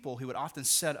people, he would often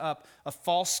set up a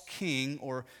false king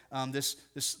or this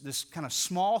kind of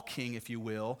small king, if you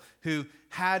will, who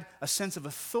had a sense of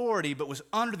authority but was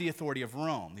under the authority of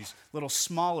Rome, these little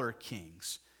smaller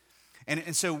kings.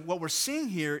 And so what we're seeing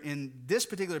here in this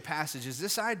particular passage is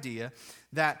this idea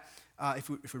that if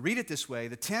we read it this way,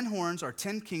 the 10 horns are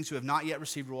 10 kings who have not yet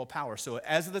received royal power. So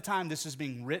as of the time this is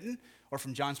being written, or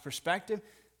from John's perspective,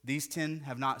 these 10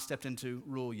 have not stepped into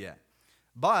rule yet.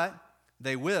 But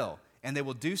they will, and they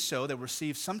will do so. They'll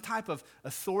receive some type of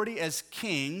authority as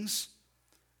kings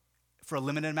for a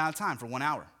limited amount of time, for 1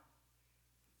 hour.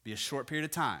 Be a short period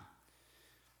of time.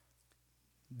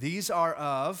 These are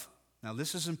of, now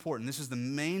this is important, this is the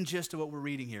main gist of what we're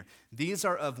reading here. These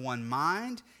are of one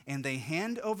mind, and they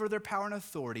hand over their power and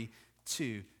authority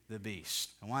to the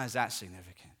beast. And why is that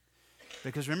significant?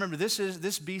 Because remember,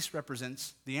 this beast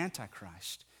represents the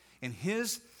Antichrist. And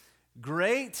his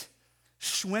great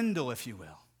swindle, if you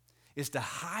will, is to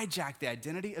hijack the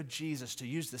identity of Jesus, to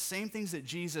use the same things that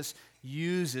Jesus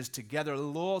uses to gather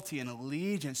loyalty and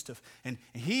allegiance to, and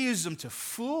he uses them to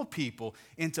fool people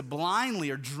into blindly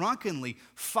or drunkenly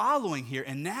following here.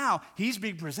 And now he's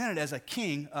being presented as a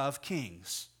king of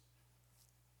kings.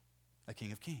 A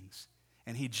king of kings.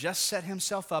 And he just set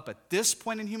himself up at this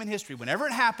point in human history, whenever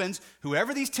it happens,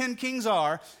 whoever these 10 kings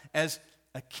are, as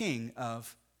a king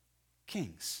of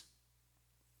kings.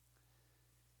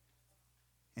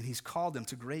 And he's called them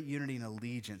to great unity and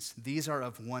allegiance. These are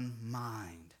of one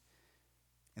mind.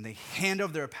 And they hand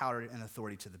over their power and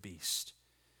authority to the beast.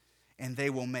 And they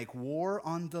will make war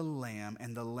on the Lamb,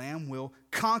 and the Lamb will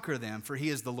conquer them, for he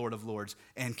is the Lord of lords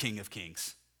and King of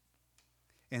kings.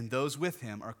 And those with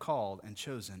him are called and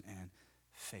chosen and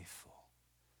faithful.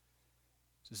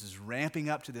 So this is ramping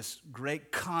up to this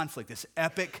great conflict, this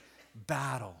epic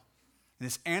battle. And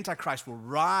this Antichrist will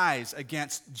rise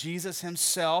against Jesus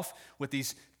himself with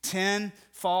these 10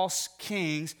 false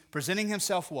kings, presenting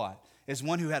himself what? as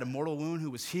one who had a mortal wound,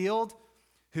 who was healed,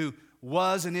 who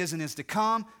was and is to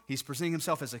come. He's presenting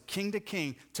himself as a king to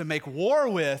king to make war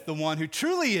with the one who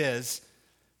truly is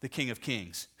the King of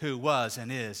Kings, who was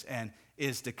and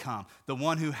is to come. The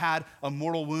one who had a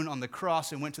mortal wound on the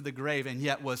cross and went to the grave and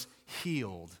yet was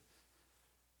healed.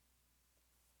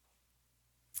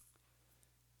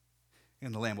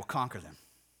 And the Lamb will conquer them.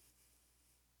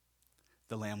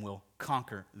 The Lamb will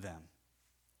conquer them.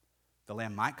 The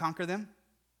Lamb might conquer them.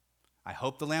 I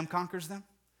hope the Lamb conquers them.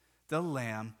 The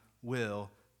Lamb will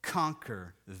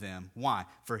conquer them. Why?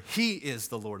 For he is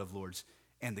the Lord of lords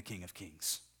and the King of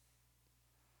kings.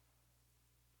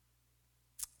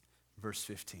 Verse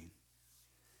 15.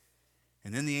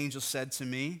 And then the angel said to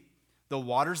me, the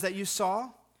waters that you saw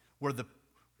where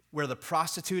the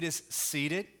prostitute is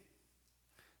seated.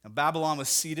 Now, Babylon was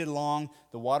seated along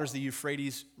the waters of the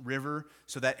Euphrates River.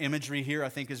 So that imagery here, I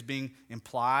think, is being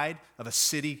implied of a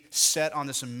city set on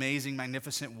this amazing,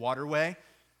 magnificent waterway.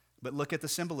 But look at the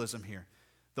symbolism here.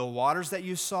 The waters that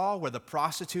you saw where the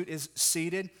prostitute is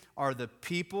seated are the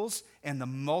peoples and the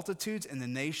multitudes and the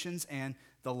nations and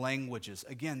the languages.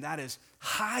 Again, that is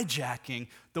hijacking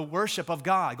the worship of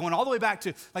God. Going all the way back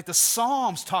to, like the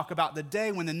Psalms talk about the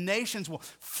day when the nations will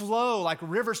flow like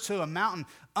rivers to a mountain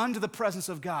unto the presence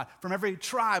of God from every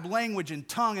tribe, language, and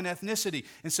tongue and ethnicity.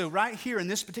 And so right here in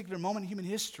this particular moment in human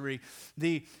history,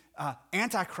 the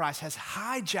Antichrist has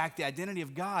hijacked the identity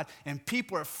of God, and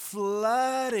people are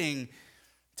flooding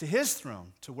to his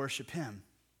throne to worship him.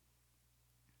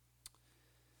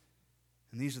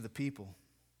 And these are the people.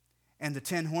 And the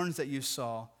 10 horns that you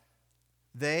saw,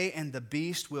 they and the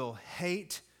beast will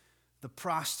hate the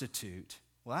prostitute.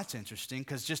 Well, that's interesting,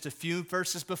 because just a few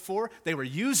verses before, they were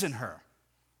using her,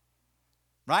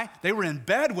 right? They were in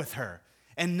bed with her.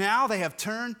 And now they have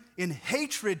turned in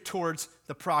hatred towards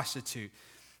the prostitute.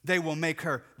 They will make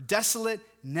her desolate,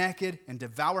 naked, and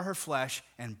devour her flesh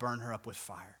and burn her up with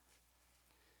fire.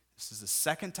 This is the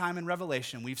second time in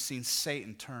Revelation we've seen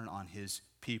Satan turn on his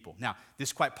people. Now,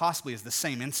 this quite possibly is the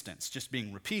same instance, just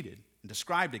being repeated and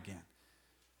described again.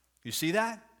 You see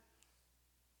that?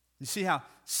 You see how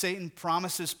Satan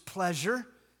promises pleasure,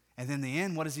 and then in the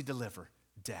end, what does he deliver?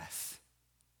 Death.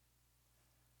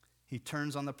 He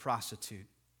turns on the prostitute.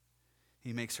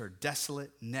 He makes her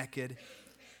desolate, naked,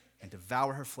 and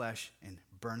devour her flesh and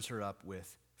burns her up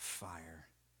with fire.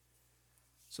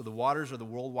 So the waters are the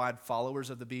worldwide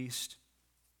followers of the beast.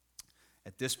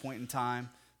 At this point in time,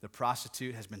 the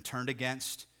prostitute has been turned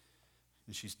against,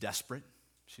 and she's desperate.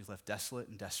 She's left desolate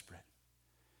and desperate.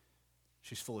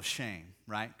 She's full of shame,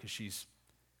 right? Because she's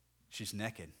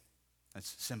naked.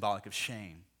 That's symbolic of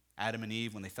shame. Adam and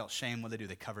Eve, when they felt shame, what did they do?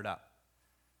 They covered up.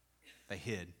 They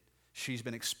hid. She's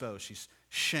been exposed. She's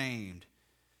shamed.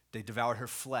 They devoured her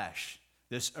flesh.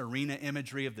 This arena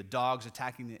imagery of the dogs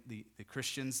attacking the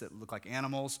Christians that look like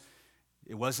animals,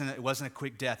 it wasn't a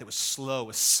quick death. It was slow. It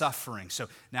was suffering. So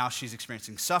now she's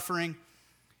experiencing suffering,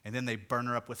 and then they burn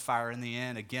her up with fire in the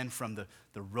end, again from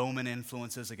the Roman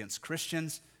influences against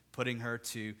Christians, putting her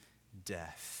to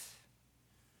death.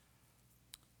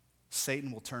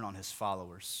 Satan will turn on his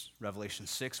followers. Revelation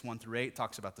 6, 1-8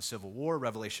 talks about the civil war.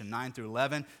 Revelation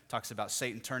 9-11 talks about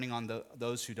Satan turning on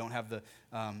those who don't have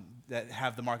that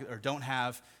have the mark or don't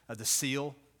have the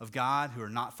seal of God, who are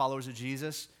not followers of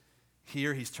Jesus.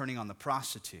 Here he's turning on the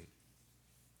prostitute.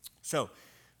 So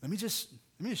let me just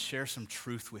share some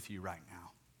truth with you right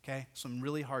now, okay? Some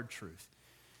really hard truth.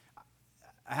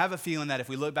 I have a feeling that if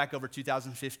we look back over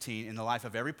 2015 in the life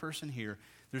of every person here,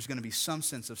 there's going to be some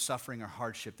sense of suffering or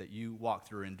hardship that you walked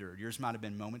through or endured. Yours might have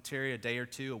been momentary, a day or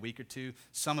two, a week or two.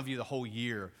 Some of you, the whole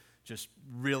year just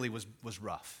really was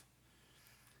rough.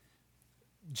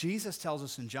 Jesus tells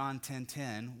us in John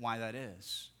 10:10 why that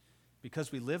is.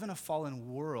 Because we live in a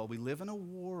fallen world. We live in a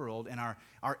world, and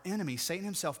our enemy, Satan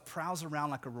himself, prowls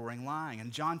around like a roaring lion.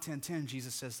 In John 10:10,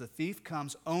 Jesus says the thief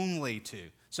comes only to,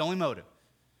 it's the only motive,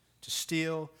 to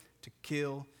steal, to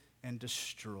kill, and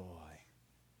destroy.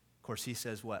 Of course, he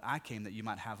says what? I came that you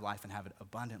might have life and have it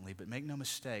abundantly. But make no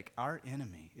mistake, our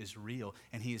enemy is real,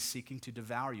 and he is seeking to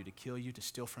devour you, to kill you, to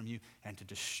steal from you, and to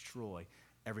destroy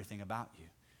everything about you.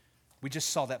 We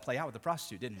just saw that play out with the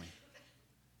prostitute, didn't we?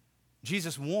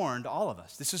 Jesus warned all of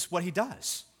us. This is what he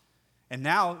does. And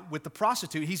now with the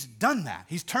prostitute, he's done that.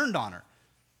 He's turned on her.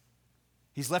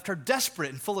 He's left her desperate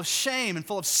and full of shame and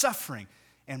full of suffering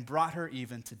and brought her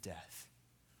even to death.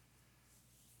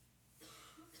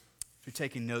 If you're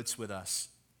taking notes with us,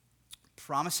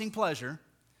 promising pleasure,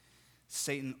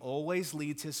 Satan always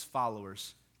leads his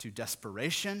followers to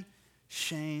desperation,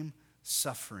 shame,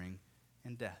 suffering,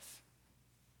 and death.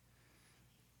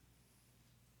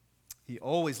 He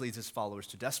always leads his followers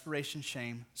to desperation,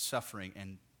 shame, suffering,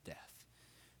 and death.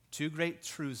 Two great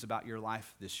truths about your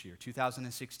life this year,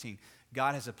 2016.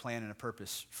 God has a plan and a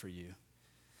purpose for you.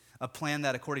 A plan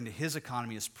that, according to his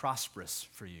economy, is prosperous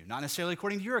for you. Not necessarily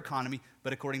according to your economy,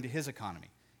 but according to his economy.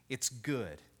 It's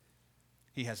good.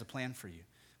 He has a plan for you.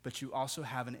 But you also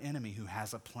have an enemy who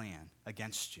has a plan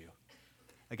against you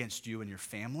and your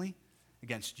family,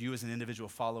 against you as an individual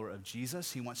follower of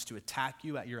Jesus. He wants to attack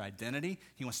you at your identity.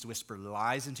 He wants to whisper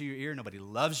lies into your ear. Nobody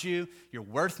loves you. You're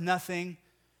worth nothing.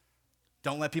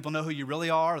 Don't let people know who you really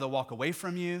are, or they'll walk away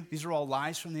from you. These are all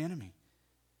lies from the enemy.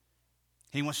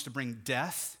 He wants to bring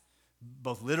death,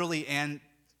 both literally and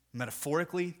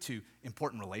metaphorically, to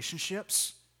important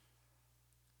relationships,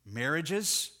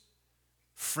 marriages,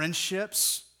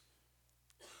 friendships.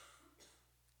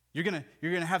 You're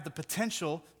gonna have the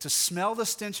potential to smell the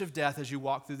stench of death as you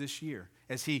walk through this year,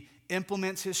 as he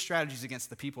implements his strategies against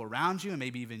the people around you and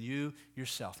maybe even you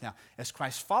yourself. Now, as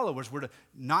Christ followers, we're to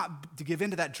give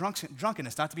into that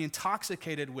drunkenness, not to be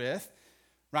intoxicated with,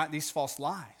 right, these false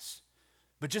lies.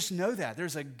 But just know that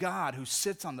there's a God who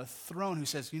sits on the throne who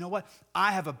says, you know what?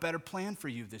 I have a better plan for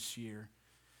you this year.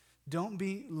 Don't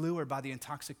be lured by the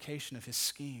intoxication of his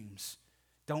schemes.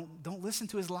 Don't listen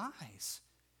to his lies.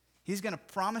 He's going to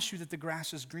promise you that the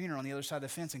grass is greener on the other side of the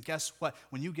fence. And guess what?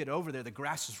 When you get over there, the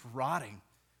grass is rotting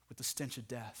with the stench of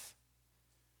death.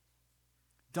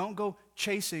 Don't go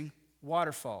chasing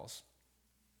waterfalls.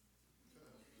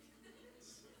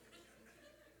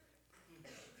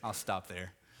 I'll stop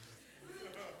there.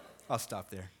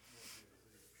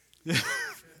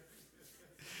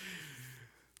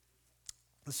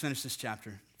 Let's finish this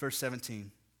chapter. Verse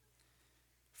 17.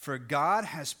 For God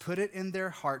has put it in their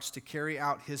hearts to carry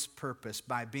out his purpose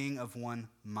by being of one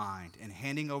mind and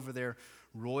handing over their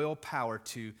royal power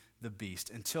to the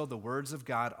beast until the words of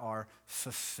God are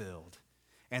fulfilled.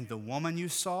 And the woman you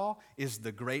saw is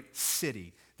the great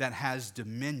city that has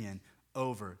dominion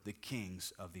over the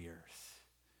kings of the earth.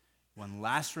 One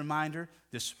last reminder,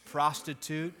 this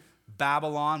prostitute,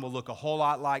 Babylon, will look a whole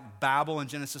lot like Babel in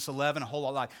Genesis 11, a whole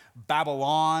lot like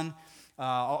Babylon, going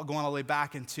all the way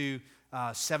back into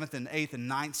 7th and 8th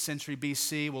and 9th century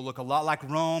BC, will look a lot like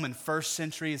Rome in 1st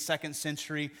century and 2nd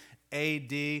century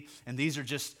AD. And these are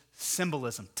just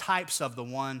symbolism, types of the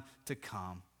one to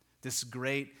come. This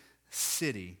great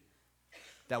city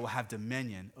that will have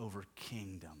dominion over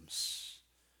kingdoms,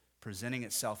 presenting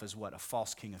itself as what? A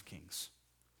false king of kings.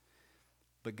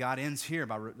 But God ends here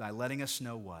by letting us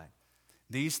know what?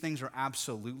 These things are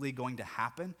absolutely going to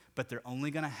happen, but they're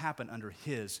only going to happen under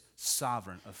his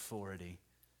sovereign authority.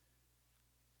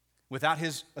 Without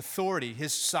his authority,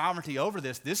 his sovereignty over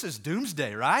this is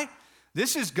doomsday, right?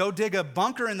 This is go dig a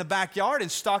bunker in the backyard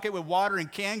and stock it with water and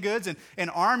canned goods and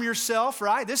arm yourself,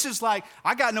 right? This is like,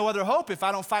 I got no other hope if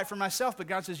I don't fight for myself. But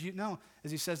God says, no,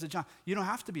 as he says to John, you don't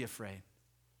have to be afraid.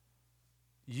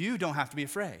 You don't have to be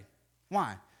afraid.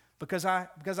 Why? Because I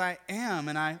am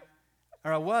and I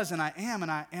was and I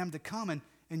am to come, and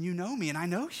you know me and I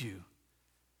know you.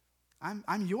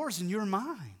 I'm yours and you're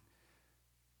mine.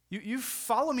 You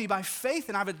follow me by faith,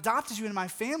 and I've adopted you into my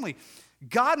family.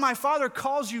 God, my Father,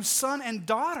 calls you son and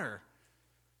daughter.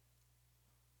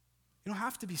 You don't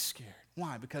have to be scared.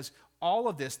 Why? Because all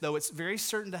of this, though it's very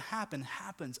certain to happen,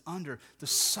 happens under the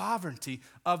sovereignty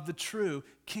of the true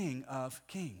King of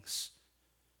Kings.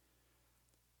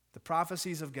 The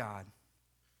prophecies of God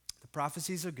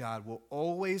will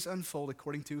always unfold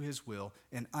according to his will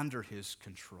and under his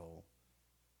control.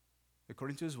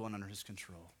 According to his will and under his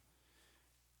control.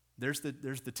 There's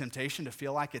the temptation to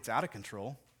feel like it's out of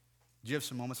control. Did you have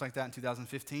some moments like that in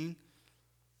 2015?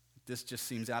 This just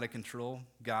seems out of control.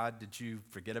 God, did you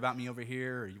forget about me over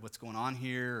here? Or what's going on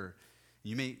here? Or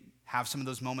you may have some of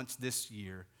those moments this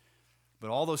year. But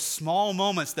all those small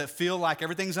moments that feel like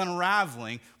everything's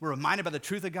unraveling, we're reminded by the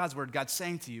truth of God's word. God's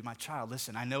saying to you, my child,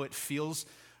 listen, I know it feels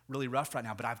really rough right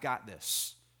now, but I've got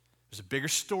this. There's a bigger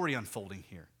story unfolding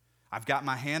here. I've got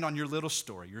my hand on your little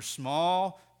story, your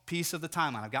small piece of the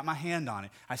timeline. I've got my hand on it.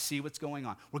 I see what's going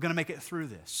on. We're going to make it through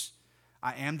this.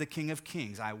 I am the King of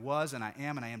Kings. I was and I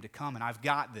am to come, and I've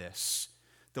got this.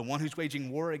 The one who's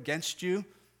waging war against you,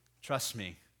 trust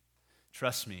me.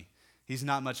 He's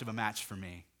not much of a match for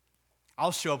me.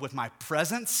 I'll show up with my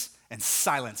presence and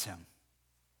silence him.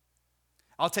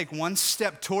 I'll take one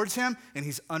step towards him, and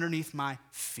he's underneath my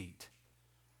feet.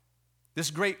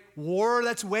 This great war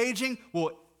that's waging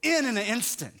will end in an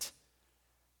instant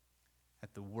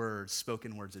at the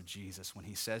spoken words of Jesus, when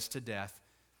he says to death,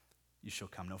 you shall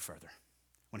come no further.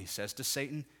 When he says to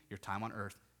Satan, your time on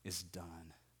earth is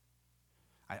done.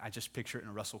 I just picture it in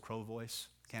a Russell Crowe voice.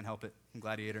 Can't help it. I'm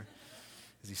Gladiator.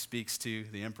 as he speaks to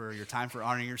the emperor, your time for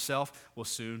honoring yourself will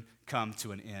soon come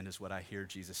to an end, is what I hear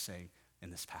Jesus saying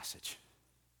in this passage.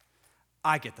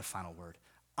 I get the final word.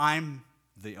 I'm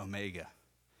the Omega,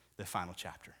 the final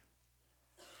chapter.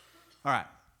 All right.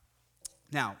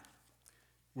 Now,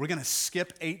 we're going to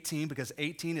skip 18 because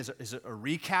 18 is a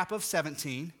recap of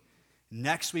 17.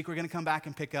 Next week, we're going to come back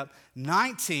and pick up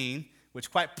 19,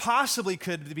 which quite possibly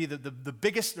could be the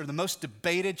biggest or the most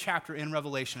debated chapter in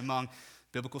Revelation among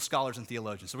biblical scholars and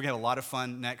theologians. So we're going to have a lot of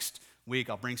fun next week.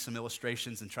 I'll bring some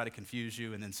illustrations and try to confuse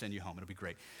you and then send you home. It'll be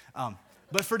great.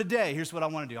 But for today, here's what I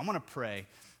want to do. I want to pray.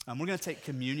 We're going to take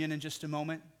communion in just a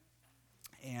moment.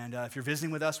 And if you're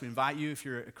visiting with us, we invite you, if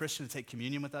you're a Christian, to take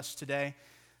communion with us today.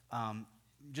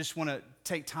 Just want to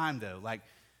take time, though. Like,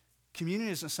 communion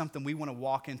isn't something we want to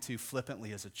walk into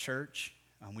flippantly as a church.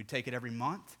 We take it every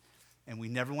month, and we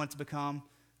never want it to become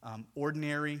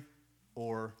ordinary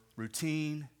or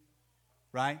routine,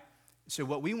 right? So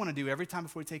what we want to do every time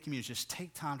before we take communion is just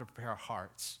take time to prepare our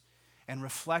hearts and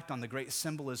reflect on the great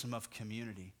symbolism of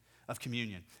communion,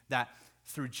 that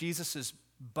through Jesus'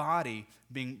 body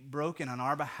being broken on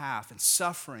our behalf and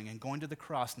suffering and going to the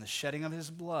cross and the shedding of his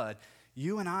blood,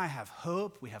 you and I have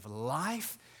hope, we have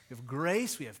life, we have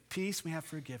grace, we have peace, we have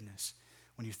forgiveness.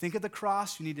 When you think of the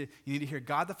cross, you need to hear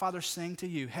God the Father saying to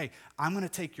you, hey, I'm going to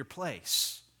take your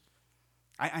place.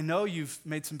 I know you've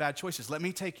made some bad choices. Let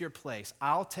me take your place.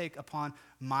 I'll take upon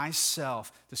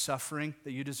myself the suffering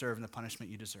that you deserve and the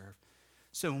punishment you deserve.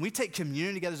 So when we take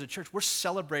communion together as a church, we're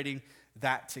celebrating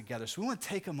that together. So we want to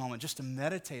take a moment just to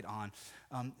meditate on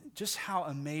just how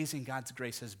amazing God's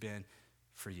grace has been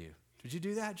for you. Did you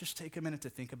do that? Just take a minute to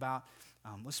think about.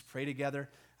 Let's pray together.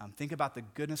 Think about the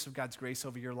goodness of God's grace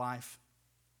over your life.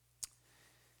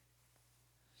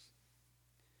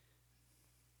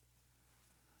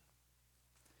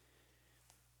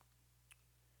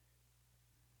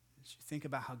 As you think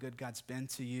about how good God's been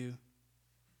to you,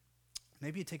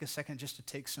 maybe you take a second just to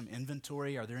take some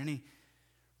inventory. Are there any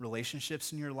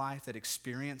relationships in your life that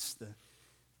experience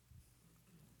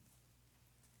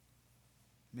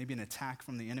maybe an attack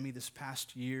from the enemy this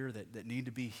past year that need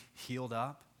to be healed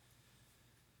up?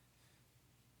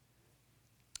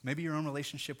 Maybe your own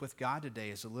relationship with God today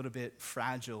is a little bit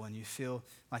fragile and you feel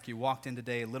like you walked in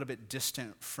today a little bit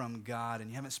distant from God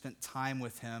and you haven't spent time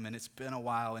with him and it's been a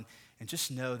while. And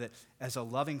just know that as a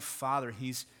loving father,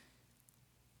 he's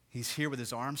here with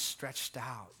his arms stretched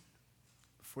out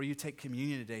before you take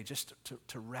communion today, just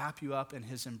to wrap you up in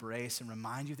his embrace and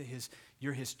remind you that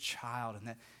you're his child, and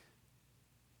that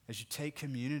as you take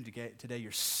communion today,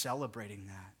 you're celebrating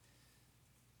that.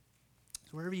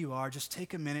 So wherever you are, just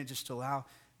take a minute just to allow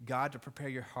God to prepare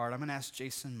your heart. I'm going to ask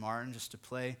Jason Martin just to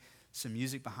play some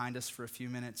music behind us for a few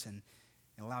minutes and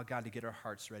allow God to get our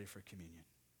hearts ready for communion.